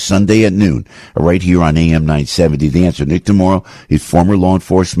LEAD guy, Sunday at noon, right here on AM 970. The Answer. Nick DeMoro is former law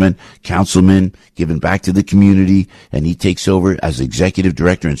enforcement, councilman, giving back to the community, and he takes over as executive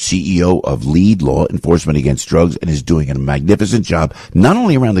director and CEO of LEAD, Law Enforcement Against Drugs, and is doing a magnificent job, not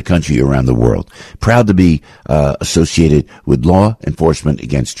only around the country, around the world. Proud to be associated with Law Enforcement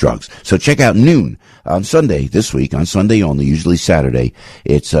Against Drugs. So check out noon on Sunday this week, on Sunday only, usually Saturday.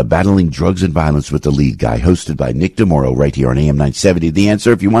 It's Battling Drugs and Violence with the LEAD guy, hosted by Nick DeMoro right here on AM 970. The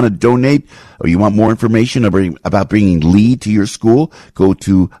Answer. If you want to donate or you want more information about bringing LEAD to your school, go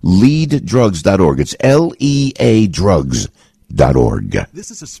to leaddrugs.org. It's LEA Drugs.org. This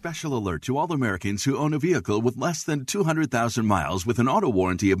is a special alert to all Americans who own a vehicle with less than 200,000 miles with an auto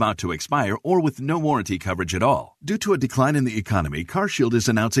warranty about to expire or with no warranty coverage at all. Due to a decline in the economy, CarShield is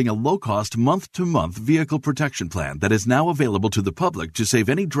announcing a low-cost month-to-month vehicle protection plan that is now available to the public to save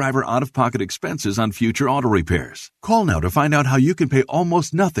any driver out-of-pocket expenses on future auto repairs. Call now to find out how you can pay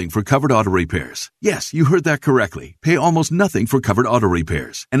almost nothing for covered auto repairs. Yes, you heard that correctly. Pay almost nothing for covered auto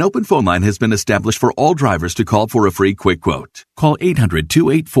repairs. An open phone line has been established for all drivers to call for a free quick quote. Call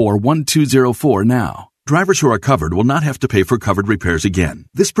 800-284-1204 now. Drivers who are covered will not have to pay for covered repairs again.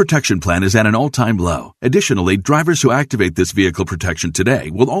 This protection plan is at an all-time low. Additionally, drivers who activate this vehicle protection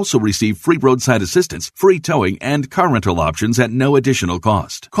today will also receive free roadside assistance, free towing, and car rental options at no additional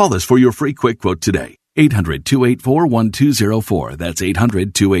cost. Call us for your free quick quote today. 800-284-1204. That's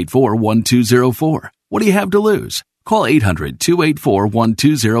 800-284-1204. What do you have to lose? Call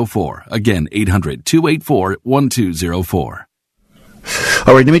 800-284-1204. Again, 800-284-1204.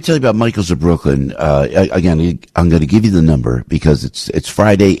 All right, let me tell you about Michael's of Brooklyn. Again, I'm going to give you the number because it's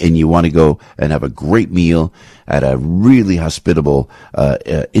Friday and you want to go and have a great meal at a really hospitable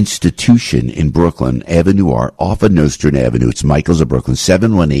institution in Brooklyn, Avenue R, off of Nostrand Avenue. It's Michael's of Brooklyn,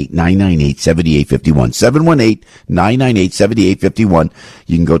 718-998-7851. 718-998-7851.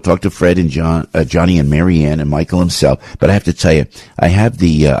 You can go talk to Fred and Johnny and Mary Ann and Michael himself. But I have to tell you, I have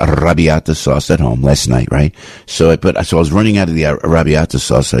the arrabbiata sauce at home last night, right? So I was running out of the arrabbiata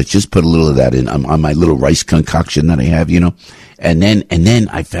sauce. So I just put a little of that in on my little rice concoction that I have, and then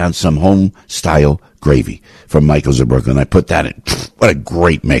I found some home style gravy from Michael's of Brooklyn. I put that in. What a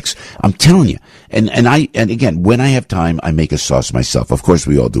great mix. I'm telling you. And again, when I have time, I make a sauce myself. Of course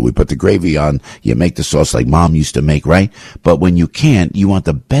we all do. We put the gravy on. You make the sauce like Mom used to make, right? But when you can't, you want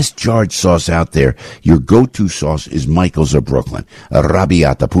the best jarred sauce out there. Your go-to sauce is Michael's of Brooklyn.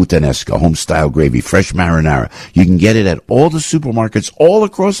 Arrabbiata, puttanesca, home style gravy, fresh marinara. You can get it at all the supermarkets all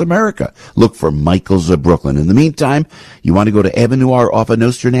across America. Look for Michael's of Brooklyn. In the meantime, you want to go to Avenue R off of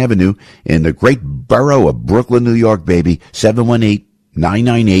Nostrand Avenue in the great borough of Brooklyn, New York, baby.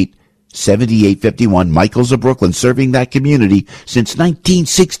 718-998-7851. Michael's of Brooklyn, serving that community since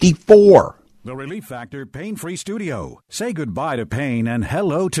 1964. The Relief Factor Pain-Free Studio. Say goodbye to pain and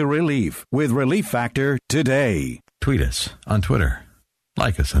hello to relief with Relief Factor today. Tweet us on Twitter.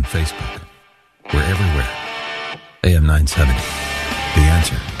 Like us on Facebook. We're everywhere. AM970.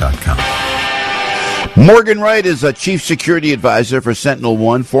 TheAnswer.com. Morgan Wright is a chief security advisor for Sentinel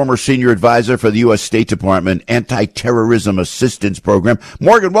One, former senior advisor for the U.S. State Department Anti-Terrorism Assistance Program.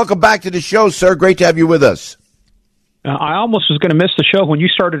 Morgan, welcome back to the show, sir. Great to have you with us. I almost was going to miss the show when you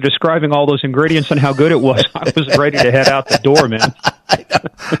started describing all those ingredients and how good it was. I was ready to head out the door, man.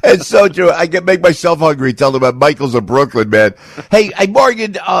 It's so true. I can make myself hungry telling about Michael's of Brooklyn, man. Hey,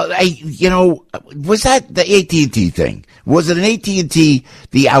 Morgan, was that the AT&T thing? Was it an AT&T,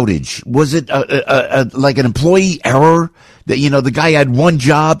 the outage? Was it like an employee error that, the guy had one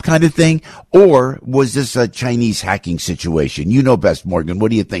job kind of thing? Or was this a Chinese hacking situation? You know best, Morgan.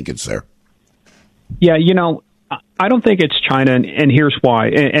 What are you thinking, sir? Yeah, I don't think it's China, and here's why.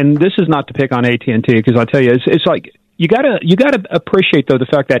 And this is not to pick on AT&T, because I'll tell you, it's like you gotta appreciate though the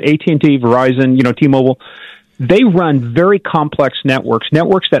fact that AT&T, Verizon, T-Mobile, they run very complex networks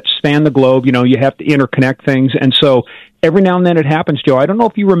that span the globe. You have to interconnect things, and so every now and then it happens, Joe. I don't know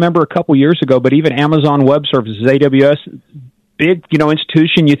if you remember a couple years ago, but even Amazon Web Services, AWS, big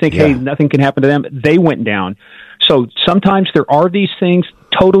institution, you think, hey, nothing can happen to them. They went down. So sometimes there are these things,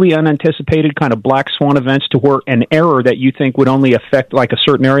 totally unanticipated kind of black swan events to where an error that you think would only affect like a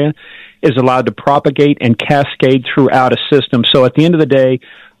certain area is allowed to propagate and cascade throughout a system. So at the end of the day,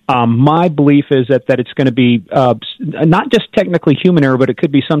 my belief is that it's going to be not just technically human error, but it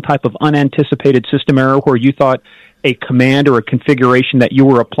could be some type of unanticipated system error where you thought a command or a configuration that you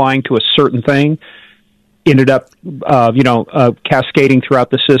were applying to a certain thing ended up, cascading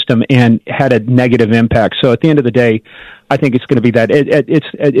throughout the system and had a negative impact. So at the end of the day, I think it's going to be that.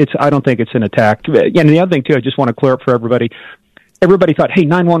 I don't think it's an attack. And the other thing too, I just want to clear up for everybody. Everybody thought, hey,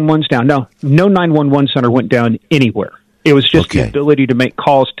 911's down. No 911 center went down anywhere. It was just the ability to make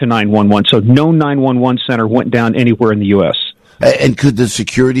calls to 911. So no 911 center went down anywhere in the U.S. And could the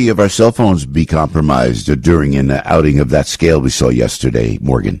security of our cell phones be compromised during an outing of that scale we saw yesterday,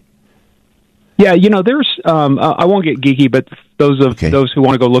 Morgan? Yeah, there's, I won't get geeky, but those who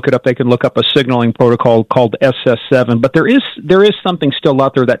want to go look it up, they can look up a signaling protocol called SS7. But there is something still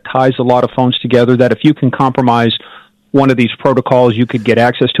out there that ties a lot of phones together that if you can compromise one of these protocols, you could get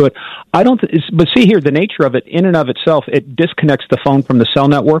access to it. But see here, the nature of it, in and of itself, it disconnects the phone from the cell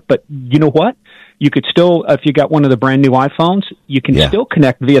network. But you know what? You could still, if you got one of the brand new iPhones, you can still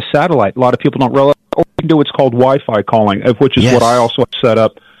connect via satellite. A lot of people don't realize, or you can do what's called Wi-Fi calling, which is what I also set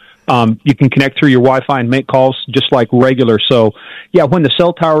up. You can connect through your Wi-Fi and make calls just like regular. So, yeah, when the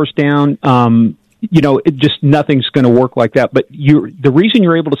cell tower's down, it just nothing's going to work like that. But the reason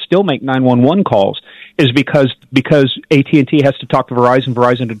you're able to still make 911 calls is because AT&T has to talk to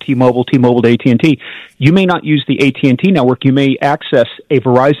Verizon to T-Mobile, T-Mobile to AT&T. You may not use the AT&T network. You may access a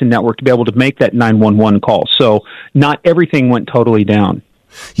Verizon network to be able to make that 911 call. So not everything went totally down.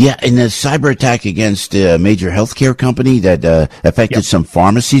 Yeah, and the cyber attack against a major healthcare company that affected some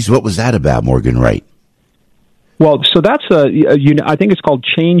pharmacies. What was that about, Morgan Wright? Well, so that's I think it's called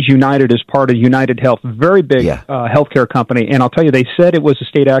Change United as part of United Health, very big healthcare company. And I'll tell you, they said it was a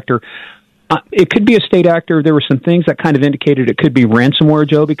state actor. It could be a state actor. There were some things that kind of indicated it could be ransomware,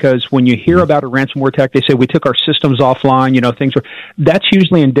 Joe, because when you hear about a ransomware attack, they say we took our systems offline, things that's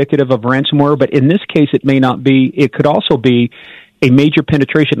usually indicative of ransomware. But in this case, it may not be. It could also be a major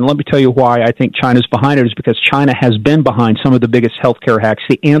penetration. And let me tell you why I think China's behind it is because China has been behind some of the biggest healthcare hacks.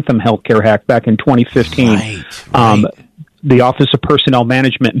 The Anthem healthcare hack back in 2015. Right. The Office of Personnel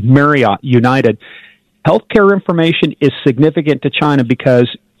Management, Marriott, United. Healthcare information is significant to China because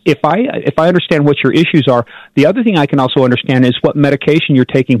if I understand what your issues are, the other thing I can also understand is what medication you're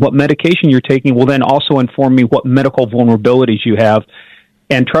taking. What medication you're taking will then also inform me what medical vulnerabilities you have.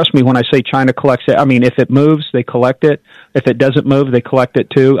 And trust me when I say China collects it. I mean, if it moves, they collect it. If it doesn't move, they collect it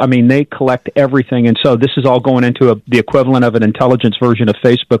too. I mean, they collect everything. And so this is all going into the equivalent of an intelligence version of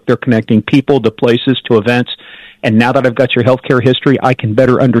Facebook. They're connecting people to places, to events. And now that I've got your healthcare history, I can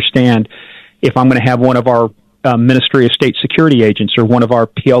better understand if I'm going to have one of our Ministry of State Security agents or one of our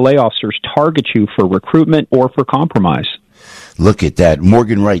PLA officers target you for recruitment or for compromise. Look at that,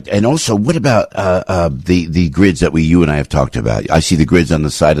 Morgan Wright. And also, what about the grids that you and I have talked about? I see the grids on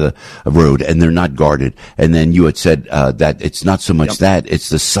the side of the road, and they're not guarded. And then you had said that it's not so much that, it's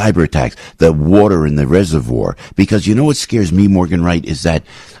the cyber attacks, the water in the reservoir. Because you know what scares me, Morgan Wright, is that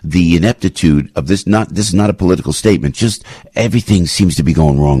the ineptitude of this is not a political statement, just everything seems to be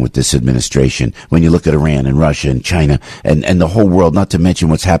going wrong with this administration when you look at Iran and Russia and China and the whole world, not to mention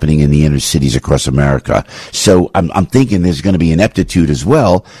what's happening in the inner cities across America. So I'm thinking there's going to be ineptitude as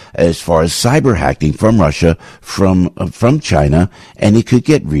well as far as cyber hacking from Russia, from China, and it could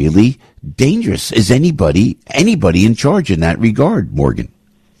get really dangerous. Is anybody in charge in that regard, Morgan?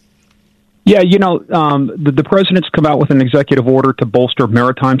 Yeah, the president's come out with an executive order to bolster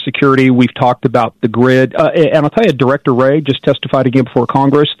maritime security. We've talked about the grid. And I'll tell you, Director Wray just testified again before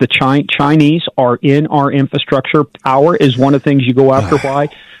Congress. The Chinese are in our infrastructure. Power is one of the things you go after. Why?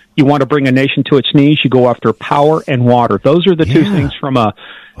 You want to bring a nation to its knees, you go after power and water. Those are the two things from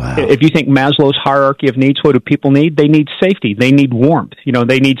if you think Maslow's hierarchy of needs, what do people need? They need safety. They need warmth.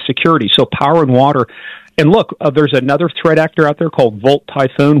 They need security. So power and water. And look, there's another threat actor out there called Volt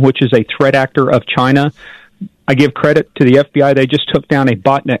Typhoon, which is a threat actor of China. I give credit to the FBI. They just took down a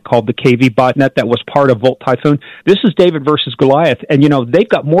botnet called the KV botnet that was part of Volt Typhoon. This is David versus Goliath. And, they've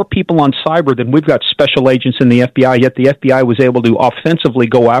got more people on cyber than we've got special agents in the FBI, yet the FBI was able to offensively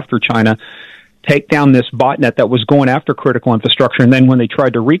go after China, take down this botnet that was going after critical infrastructure. And then when they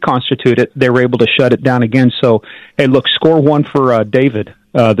tried to reconstitute it, they were able to shut it down again. So, hey, look, score one for David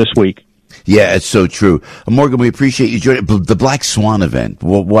this week. Yeah, it's so true. Morgan, we appreciate you joining. The Black Swan event.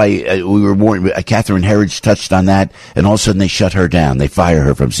 Well, why we were warned. Catherine Herridge touched on that, and all of a sudden they shut her down. They fire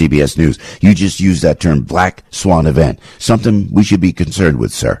her from CBS News. You just used that term, Black Swan event. Something we should be concerned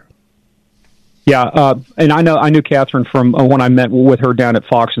with, sir. Yeah, and I knew Catherine from when I met with her down at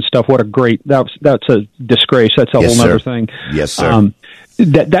Fox and stuff. What a great that's a disgrace. That's a whole other thing. Yes, sir.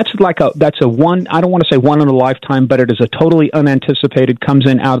 That's a one. I don't want to say one in a lifetime, but it is a totally unanticipated. Comes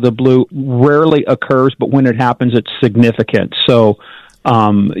in out of the blue. Rarely occurs, but when it happens, it's significant. So,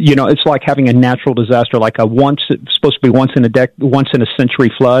 it's like having a natural disaster, like it's supposed to be once in a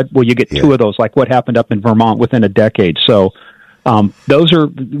century flood. Well, you get two of those, like what happened up in Vermont within a decade. So, those are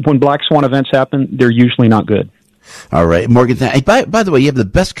when black swan events happen. They're usually not good. All right, Morgan. By the way, you have the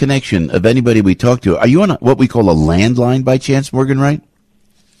best connection of anybody we talk to. Are you on what we call a landline by chance, Morgan Wright?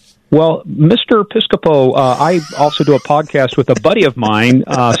 Well, Mr. Piscopo, I also do a podcast with a buddy of mine,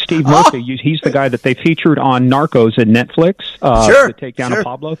 Steve Murphy. He's the guy that they featured on Narcos at Netflix to take down a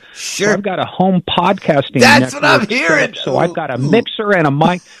Pablo. Sure. So I've got a home podcasting That's network what I'm hearing. So I've got a mixer and a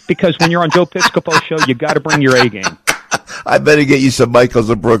mic, because when you're on Joe Piscopo's show, you got to bring your A game. I better get you some Michaels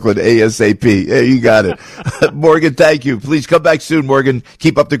of Brooklyn ASAP. Yeah, you got it. Morgan, thank you. Please come back soon, Morgan.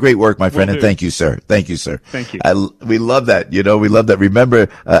 Keep up the great work, my friend, and thank you, sir. Thank you, sir. Thank you. We love that. We love that. Remember,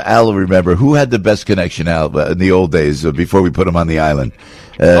 Al will remember, who had the best connection, Al, in the old days before we put him on the island?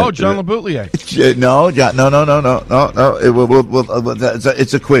 John LeBoutelier. No, John. No.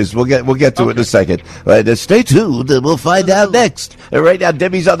 It's a quiz. We'll get to it in a second. Stay tuned. We'll find out next. Right now,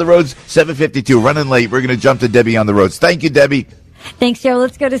 Debbie's on the roads. 7:52. Running late. We're going to jump to Debbie on the roads. Thank you, Debbie. Thanks, Joe.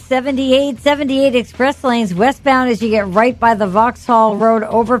 Let's go to 78 express lanes westbound as you get right by the Vauxhall Road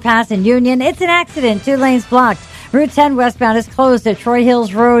overpass in Union. It's an accident. 2 lanes blocked. Route 10 westbound is closed at Troy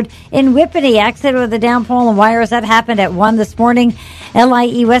Hills Road in Whippany. Accident with a down pole and wires. That happened at 1 this morning.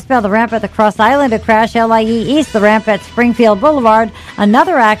 LIE westbound, the ramp at the Cross Island, a crash. LIE east, the ramp at Springfield Boulevard.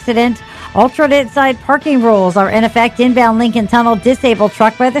 Another accident. Alternate side parking rules are in effect. Inbound Lincoln Tunnel, disabled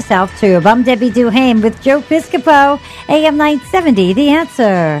truck by the South Tube. I'm Debbie Duhame with Joe Piscopo, AM 970, The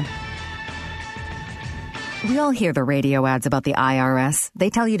Answer. We all hear the radio ads about the IRS. They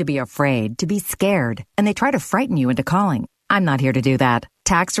tell you to be afraid, to be scared, and they try to frighten you into calling. I'm not here to do that.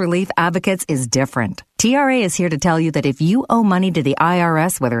 Tax Relief Advocates is different. TRA is here to tell you that if you owe money to the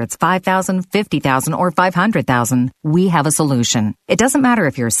IRS, whether it's $5,000, $50,000, or $500,000, we have a solution. It doesn't matter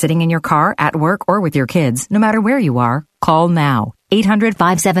if you're sitting in your car, at work, or with your kids. No matter where you are, call now.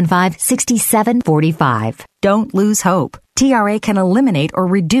 800-575-6745. Don't lose hope. TRA can eliminate or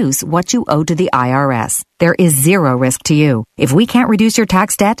reduce what you owe to the IRS. There is zero risk to you. If we can't reduce your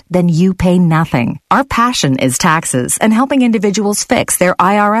tax debt, then you pay nothing. Our passion is taxes and helping individuals fix their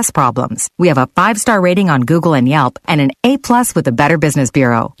IRS problems. We have a 5-star rating on Google and Yelp and an A+ with the Better Business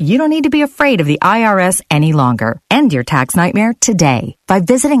Bureau. You don't need to be afraid of the IRS any longer. End your tax nightmare today by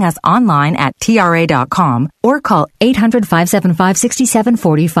visiting us online at TRA.com or call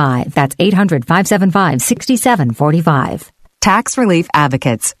 800-575-6745. That's 800-575-6745. Tax Relief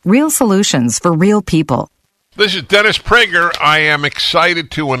Advocates. Real solutions for real people. This is Dennis Prager. I am excited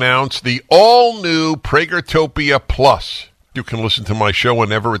to announce the all-new Pragertopia Plus. You can listen to my show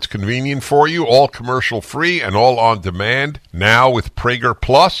whenever it's convenient for you, all commercial-free and all on demand. Now with Prager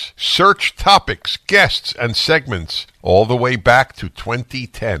Plus, search topics, guests, and segments all the way back to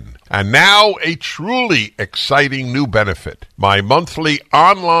 2010. And now a truly exciting new benefit. My monthly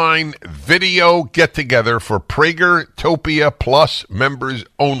online video get-together for Pragertopia Plus members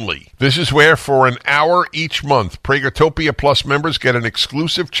only. This is where for an hour each month, Pragertopia Plus members get an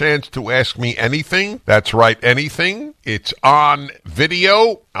exclusive chance to ask me anything. That's right, anything. It's on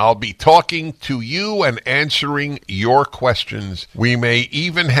video. I'll be talking to you and answering your questions. We may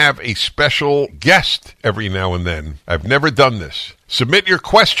even have a special guest every now and then. I've never done this. Submit your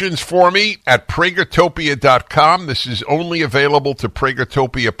questions for me at Pragertopia.com. This is only available to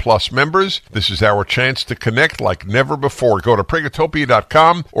Pragertopia Plus members. This is our chance to connect like never before. Go to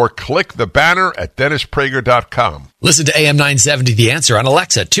Pragertopia.com or click the banner at DennisPrager.com. Listen to AM 970 The Answer on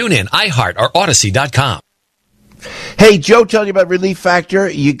Alexa, TuneIn, iHeart, or Odyssey.com. Hey, Joe, tell you about Relief Factor.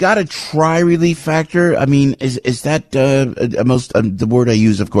 You got to try Relief Factor. I mean, is that the word I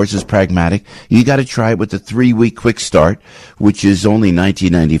use, of course, is pragmatic. You got to try it with the 3-week quick start, which is only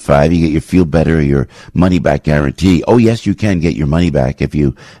 $19.95. You get your feel better, your money back guarantee. Oh, yes, you can get your money back if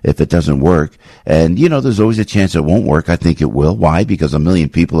it doesn't work. And there's always a chance it won't work. I think it will. Why? Because 1 million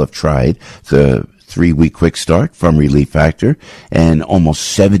people have tried the 3-week quick start from Relief Factor, and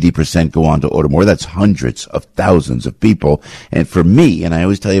almost 70% go on to order more. That's hundreds of thousands of people. And for me, and I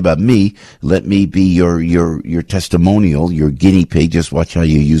always tell you about me, let me be your testimonial, your guinea pig. Just watch how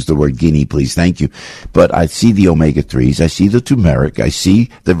you use the word guinea, please. Thank you. But I see the omega-3s, I see the turmeric, I see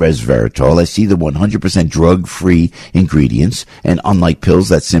the resveratrol, I see the 100% drug-free ingredients. And unlike pills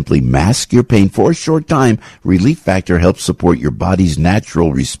that simply mask your pain for a short time, Relief Factor helps support your body's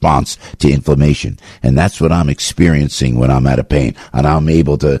natural response to inflammation. And that's what I'm experiencing when I'm out of pain. And I'm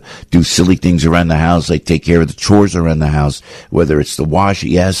able to do silly things around the house, like take care of the chores around the house, whether it's the wash,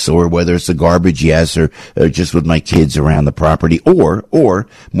 yes, or whether it's the garbage, yes, or just with my kids around the property, or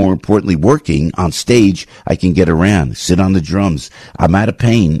more importantly, working on stage. I can get around, sit on the drums. I'm out of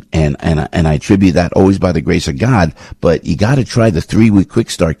pain, and I attribute that always by the grace of God. But you got to try the 3-week quick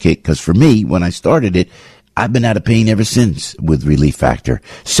start kit, because for me, when I started it, I've been out of pain ever since with Relief Factor.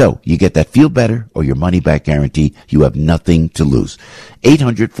 So you get that feel better or your money back guarantee. You have nothing to lose.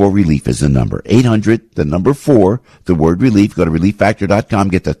 800-4RELIEF is the number. 800, the number 4, the word relief. Go to ReliefFactor.com.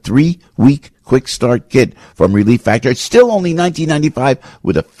 Get the 3-week quick start kit from Relief Factor. It's still only $19.95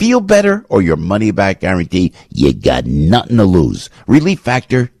 with a feel better or your money back guarantee. You got nothing to lose.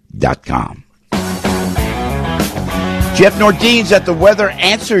 ReliefFactor.com. Jeff Nordine's at the Weather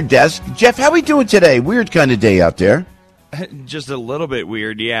Answer Desk. Jeff, how we doing today? Weird kind of day out there. Just a little bit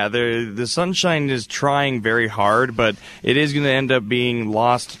weird, yeah. The sunshine is trying very hard, but it is going to end up being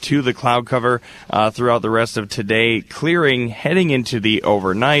lost to the cloud cover throughout the rest of today, clearing heading into the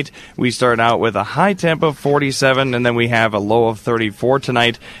overnight. We start out with a high temp of 47, and then we have a low of 34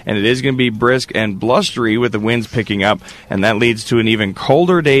 tonight, and it is going to be brisk and blustery with the winds picking up, and that leads to an even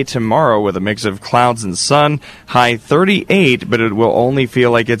colder day tomorrow with a mix of clouds and sun, high 38, but it will only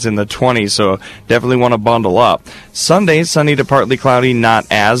feel like it's in the 20s, so definitely want to bundle up. Sunday, sunny to partly cloudy, not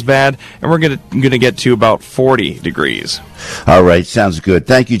as bad, and we're going to get to about 40 degrees. All right, sounds good.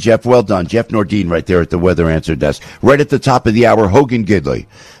 Thank you, Jeff. Well done. Jeff Nordine right there at the Weather Answer Desk. Right at the top of the hour, Hogan Gidley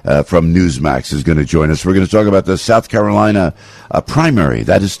from Newsmax is going to join us. We're going to talk about the South Carolina primary.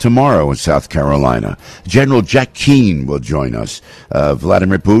 That is tomorrow in South Carolina. General Jack Keane will join us.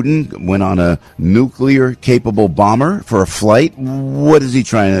 Vladimir Putin went on a nuclear-capable bomber for a flight. What is he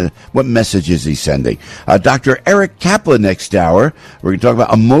what message is he sending? Dr. Eric Eric Kaplan next hour. We're going to talk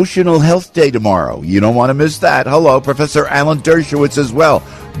about Emotional Health Day tomorrow. You don't want to miss that. Hello, Professor Alan Dershowitz as well.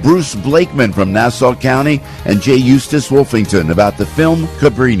 Bruce Blakeman from Nassau County and J. Eustace Wolfington about the film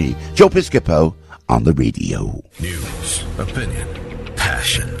Cabrini. Joe Piscopo on the radio. News, opinion,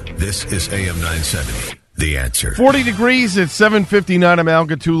 passion. This is AM 970. The Answer. 40 degrees at 7:59. I'm Al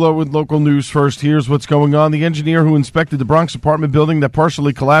Gattulo with local news first. Here's what's going on. The engineer who inspected the Bronx apartment building that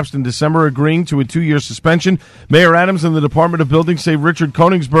partially collapsed in December agreeing to a 2-year suspension. Mayor Adams and the Department of Buildings say Richard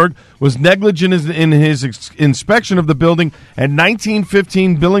Koenigsberg was negligent in his inspection of the building at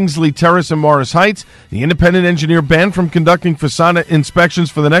 1915 Billingsley Terrace in Morris Heights. The independent engineer banned from conducting facade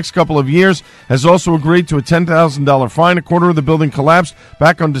inspections for the next couple of years has also agreed to a $10,000 fine. A quarter of the building collapsed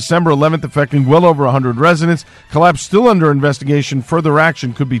back on December 11th, affecting well over 100 residents. Collapse still under investigation. Further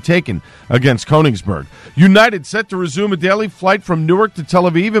action could be taken against Koenigsberg. United set to resume a daily flight from Newark to Tel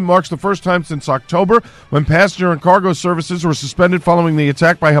Aviv. It marks the first time since October when passenger and cargo services were suspended following the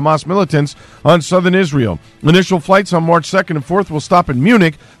attack by Hamas militants on southern Israel. Initial flights on March 2nd and 4th will stop in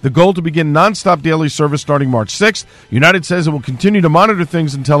Munich. The goal to begin nonstop daily service starting March 6th. United says it will continue to monitor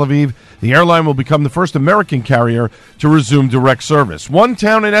things in Tel Aviv. The airline will become the first American carrier to resume direct service. One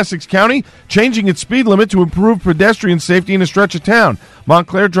town in Essex County changing its speed limit to improve pedestrian safety in a stretch of town.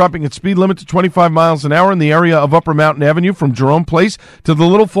 Montclair dropping its speed limit to 25 miles an hour in the area of Upper Mountain Avenue from Jerome Place to the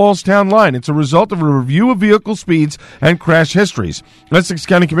Little Falls Town line. It's a result of a review of vehicle speeds and crash histories. Essex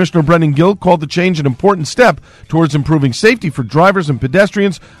County Commissioner Brendan Gill called the change an important step towards improving safety for drivers and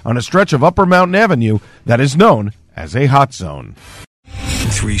pedestrians on a stretch of Upper Mountain Avenue that is known as a hot zone.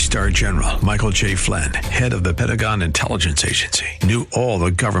 3-star General Michael J. Flynn, head of the Pentagon Intelligence Agency, knew all the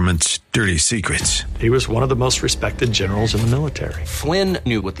government's dirty secrets. He was one of the most respected generals in the military. Flynn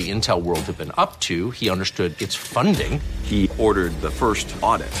knew what the intel world had been up to. He understood its funding. He ordered the first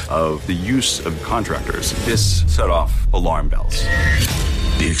audit of the use of contractors. This set off alarm bells.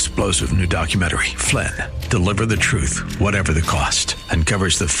 The explosive new documentary, Flynn, Deliver the Truth, Whatever the Cost,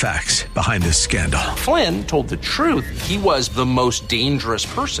 uncovers the facts behind this scandal. Flynn told the truth. He was the most dangerous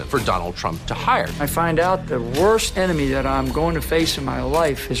person for Donald Trump to hire. I find out the worst enemy that I'm going to face in my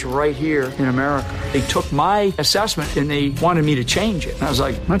life is right here in America. They took my assessment and they wanted me to change it. And I was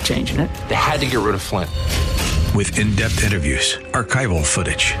like, I'm not changing it. They had to get rid of Flynn. With in-depth interviews, archival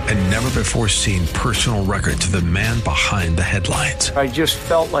footage, and never-before-seen personal records of the man behind the headlines. I just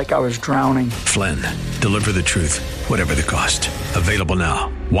felt like I was drowning. Flynn, Deliver the Truth, Whatever the Cost. Available now.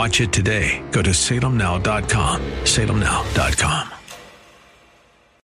 Watch it today. Go to salemnow.com. salemnow.com.